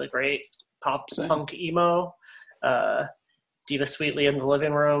just really great. Pop Same. punk emo. Diva Sweetly in the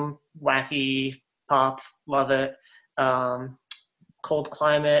Living Room, wacky pop, love it. Cold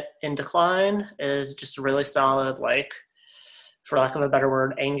Climate in Decline is just a really solid, like, for lack of a better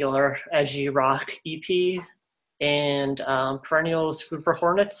word, angular, edgy rock EP. And Perennials Food for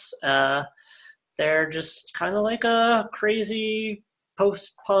Hornets, they're just kind of like a crazy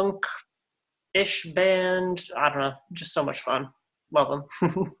post-punk-ish band. I don't know, just so much fun. Love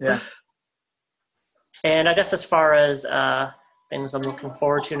them. Yeah. And I guess as far as things I'm looking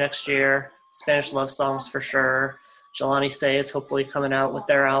forward to next year, Spanish Love Songs for sure. Jelani Say is hopefully coming out with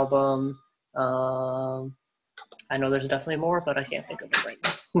their album. I know there's definitely more, but I can't think of it right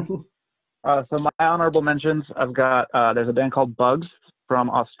now. So my honorable mentions, I've got, there's a band called Bugs from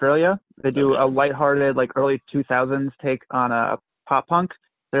Australia. They do a lighthearted, like early 2000s take on a pop punk.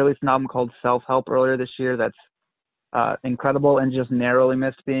 They released an album called Self Help earlier this year that's incredible and just narrowly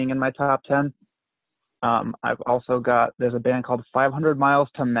missed being in my top 10. I've also got, there's a band called 500 Miles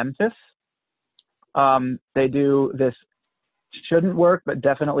to Memphis. They do this shouldn't work, but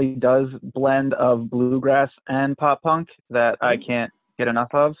definitely does blend of bluegrass and pop punk that I can't get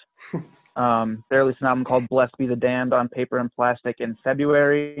enough of. They released an album called Blessed Be the Damned on Paper and Plastic in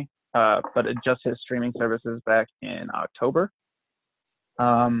February, but it just hit streaming services back in October.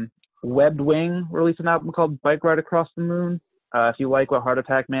 Webbed Wing released an album called Bike Ride Across the Moon. If you like what Heart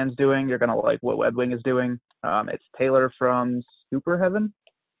Attack Man's doing, you're going to like what Webbed Wing is doing. It's Taylor from Super Heaven,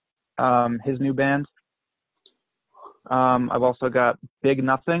 his new band. I've also got Big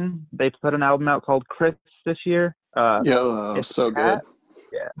Nothing. They put an album out called Chris this year. It's so good.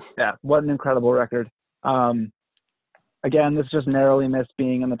 Yeah. What an incredible record. Again, this just narrowly missed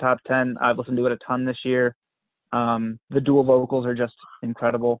being in the top 10. I've listened to it a ton this year. The dual vocals are just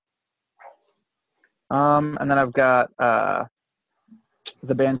incredible. And then I've got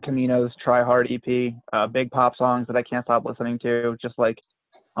the band Camino's Try Hard EP, big pop songs that I can't stop listening to, just like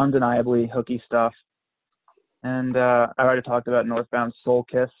undeniably hooky stuff. And I already talked about Northbound Soul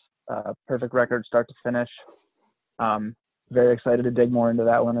Kiss, perfect record start to finish. Very excited to dig more into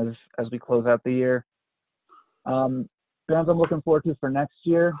that one as we close out the year. Bands I'm looking forward to for next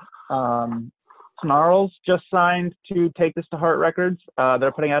year. Snarls just signed to Take This to Heart Records.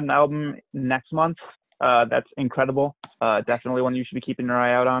 They're putting out an album next month. That's incredible. Definitely one you should be keeping your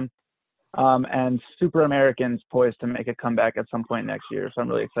eye out on. And Super Americans poised to make a comeback at some point next year. So I'm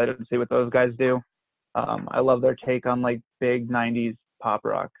really excited to see what those guys do. I love their take on like big 90s pop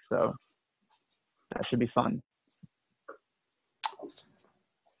rock. So that should be fun.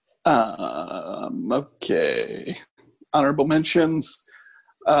 Okay. Honorable mentions.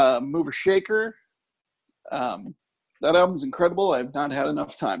 Mover Shaker. That album's incredible. I've not had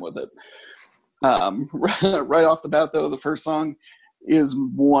enough time with it. Right off the bat, though, the first song is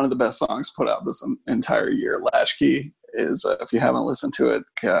one of the best songs put out this entire year. Latchkey is, if you haven't listened to it,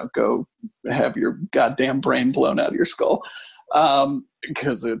 go have your goddamn brain blown out of your skull,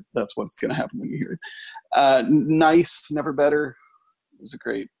 because that's what's going to happen when you hear it. Nice, Never Better is a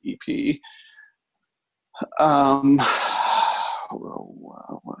great EP. What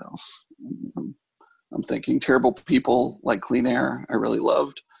else? I'm thinking Terrible People, like Clean Air, I really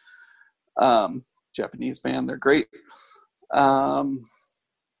loved. Japanese band, they're great. Yeah,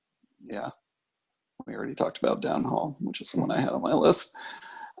 we already talked about Downhall, which is the one I had on my list.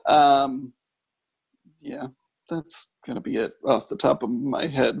 Yeah, that's gonna be it off the top of my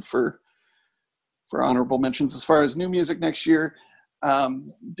head for honorable mentions. As far as new music next year,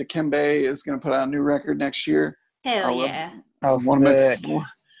 Dikembe is gonna put out a new record next year. Hell yeah.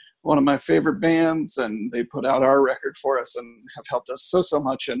 One of my favorite bands, and they put out our record for us and have helped us so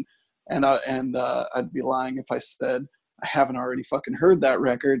much. And I'd be lying if I said I haven't already fucking heard that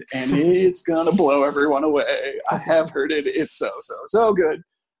record, and it's gonna blow everyone away. I have heard it. It's so good.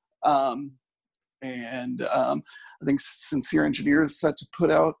 I think Sincere Engineer is set to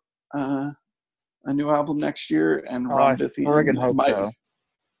put out a new album next year, and Ron Bithian.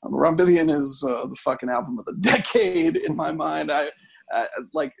 Ron Bithian is the fucking album of the decade in my mind.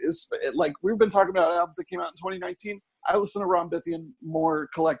 We've been talking about albums that came out in 2019. I listen to Ron Bithian more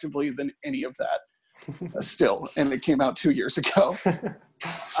collectively than any of that still, and it came out 2 years ago.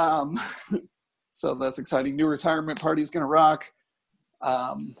 So that's exciting. New Retirement Party is going to rock.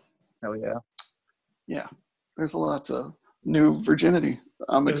 Hell yeah. Yeah, there's a lot of new Virginity.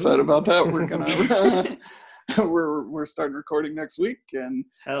 I'm excited about that. We're gonna we're starting recording next week, and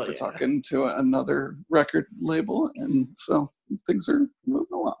we're talking to another record label, and so things are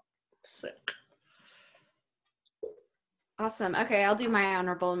moving along. Sick. Awesome. Okay, I'll do my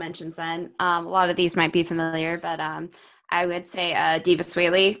honorable mentions then. A lot of these might be familiar, but I would say Diva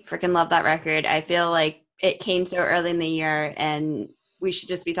Swaley. Freaking love that record. I feel like it came so early in the year, and we should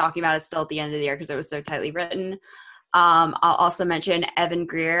just be talking about it still at the end of the year because it was so tightly written. I'll also mention Evan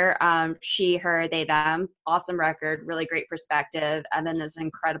Greer. She, her, they, them. Awesome record, really great perspective. Evan is an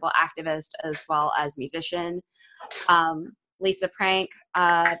incredible activist as well as musician. Lisa Prank put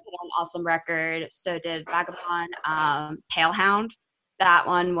on an awesome record. So did Vagabond. Palehound. That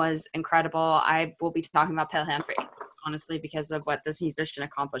one was incredible. I will be talking about Palehound for honestly because of what this musician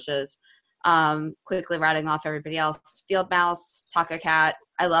accomplishes. Quickly writing off everybody else. Field Mouse, Taco Cat.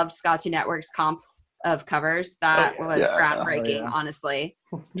 I loved Ska 2 Network's comp of covers. That was groundbreaking, honestly.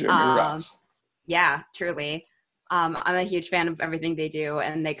 Jeremy rocks. Yeah, truly. I'm a huge fan of everything they do,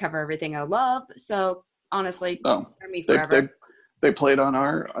 and they cover everything I love. So honestly, Jeremy forever. They played on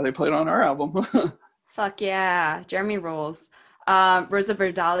our album. Fuck yeah, Jeremy rules. Rosa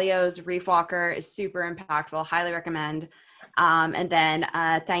Berdalio's Reef Walker is super impactful. Highly recommend. And then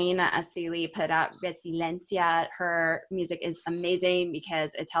Taina Asili put out Resiliencia. Her music is amazing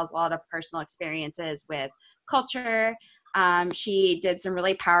because it tells a lot of personal experiences with culture. She did some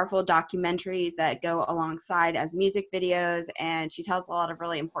really powerful documentaries that go alongside as music videos, and she tells a lot of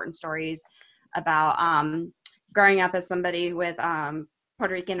really important stories about growing up as somebody with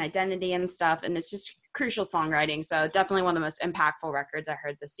Puerto Rican identity and stuff, and it's just crucial songwriting. So definitely one of the most impactful records I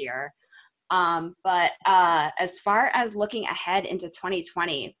heard this year. But as far as looking ahead into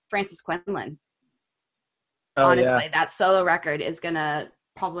 2020, Frances Quinlan. Honestly, that solo record is gonna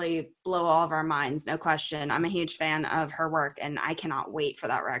probably blow all of our minds, no question. I'm a huge fan of her work, and I cannot wait for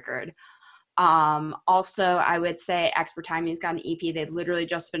that record. Also, I would say Expert Timing's got an EP they literally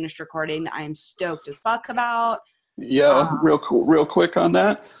just finished recording that I am stoked as fuck about. Yeah, real quick on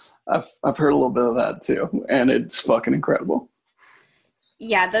that. I've heard a little bit of that too, and it's fucking incredible.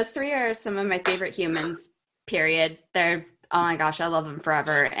 Yeah, those three are some of my favorite humans, period. They're, oh my gosh, I love them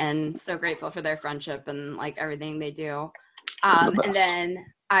forever, and so grateful for their friendship and like everything they do. And then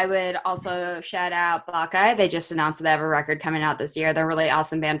I would also shout out Buckeye. They just announced that they have a record coming out this year. They're a really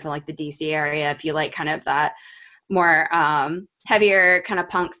awesome band from like the DC area. If you like kind of that more heavier kind of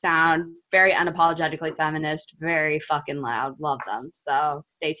punk sound, very unapologetically feminist, very fucking loud. Love them. So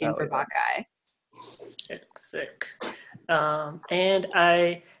stay tuned for Buckeye. Sick. And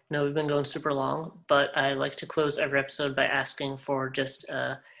I know we've been going super long, but I like to close every episode by asking for just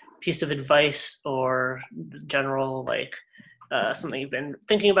a piece of advice or general, like, something you've been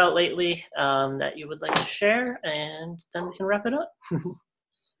thinking about lately that you would like to share, and then we can wrap it up.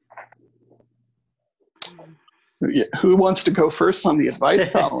 Yeah, who wants to go first on the advice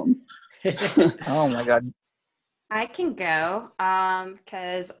column? Oh my God. I can go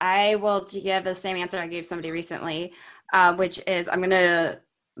because I will give the same answer I gave somebody recently, which is I'm going to,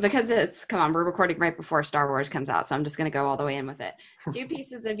 because we're recording right before Star Wars comes out, so I'm just going to go all the way in with it. 2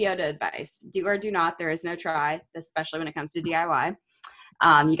 pieces of Yoda advice. Do or do not. There is no try, especially when it comes to DIY.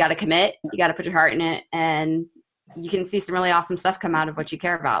 You got to commit. You got to put your heart in it, and you can see some really awesome stuff come out of what you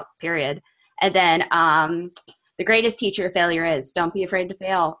care about, period. And then the greatest teacher of failure is don't be afraid to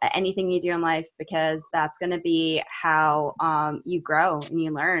fail at anything you do in life, because that's going to be how you grow and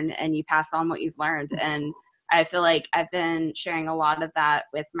you learn and you pass on what you've learned. And I feel like I've been sharing a lot of that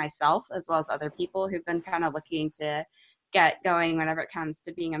with myself as well as other people who've been kind of looking to get going whenever it comes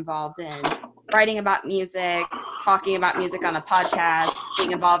to being involved in writing about music, talking about music on a podcast,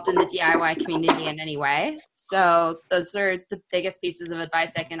 being involved in the DIY community in any way. So those are the biggest pieces of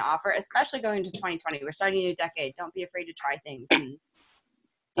advice I can offer, especially going into 2020. We're starting a new decade. Don't be afraid to try things and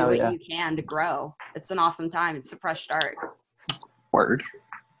do what you can to grow. It's an awesome time. It's a fresh start. Word.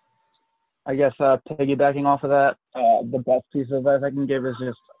 I guess piggybacking off of that, the best piece of advice I can give is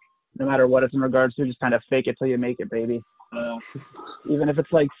just, no matter what it's in regards to, just kind of fake it till you make it, baby. Even if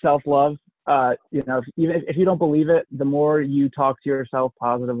it's like self-love, even if you don't believe it, the more you talk to yourself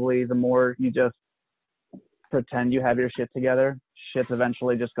positively, the more you just pretend you have your shit together, shit's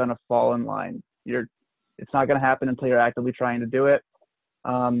eventually just going to fall in line. It's not going to happen until you're actively trying to do it.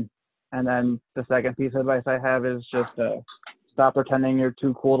 And then the second piece of advice I have is just stop pretending you're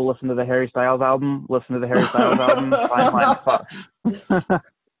too cool to listen to the Harry Styles album. Listen to the Harry Styles album. Fine line, fuck.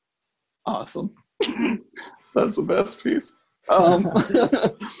 Awesome. That's the best piece.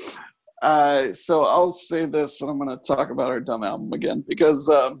 So I'll say this, and I'm going to talk about our dumb album again, because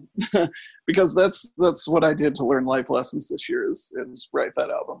that's what I did to learn life lessons this year is write that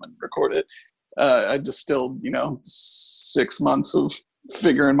album and record it. I distilled 6 months of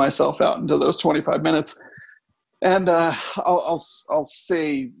figuring myself out into those 25 minutes. And I'll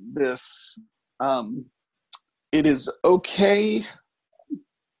say this. it is okay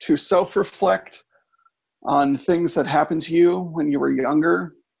to self-reflect on things that happened to you when you were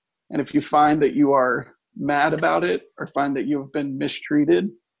younger. And if you find that you are mad about it or find that you have been mistreated,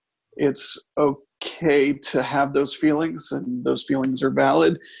 it's okay to have those feelings, and those feelings are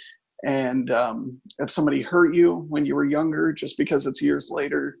valid. And if somebody hurt you when you were younger, just because it's years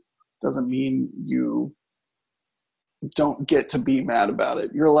later, doesn't mean you don't get to be mad about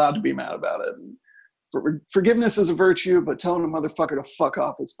it. You're allowed to be mad about it. Forgiveness is a virtue, but telling a motherfucker to fuck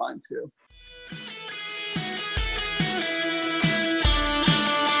off is fine too.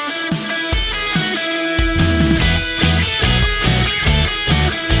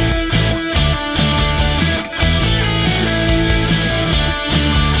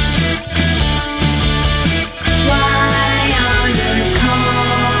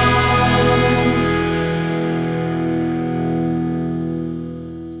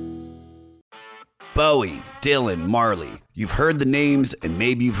 Bowie, Dylan, Marley. You've heard the names and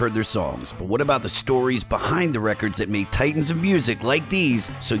maybe you've heard their songs, but what about the stories behind the records that made titans of music like these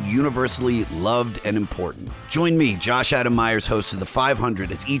so universally loved and important? Join me, Josh Adam Myers, host of The 500,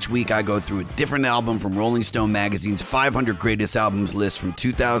 as each week I go through a different album from Rolling Stone magazine's 500 Greatest Albums list from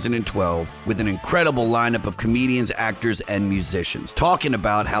 2012 with an incredible lineup of comedians, actors, and musicians talking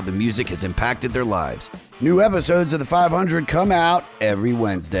about how the music has impacted their lives. New episodes of The 500 come out every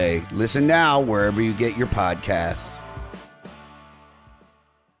Wednesday. Listen now wherever you get your podcasts.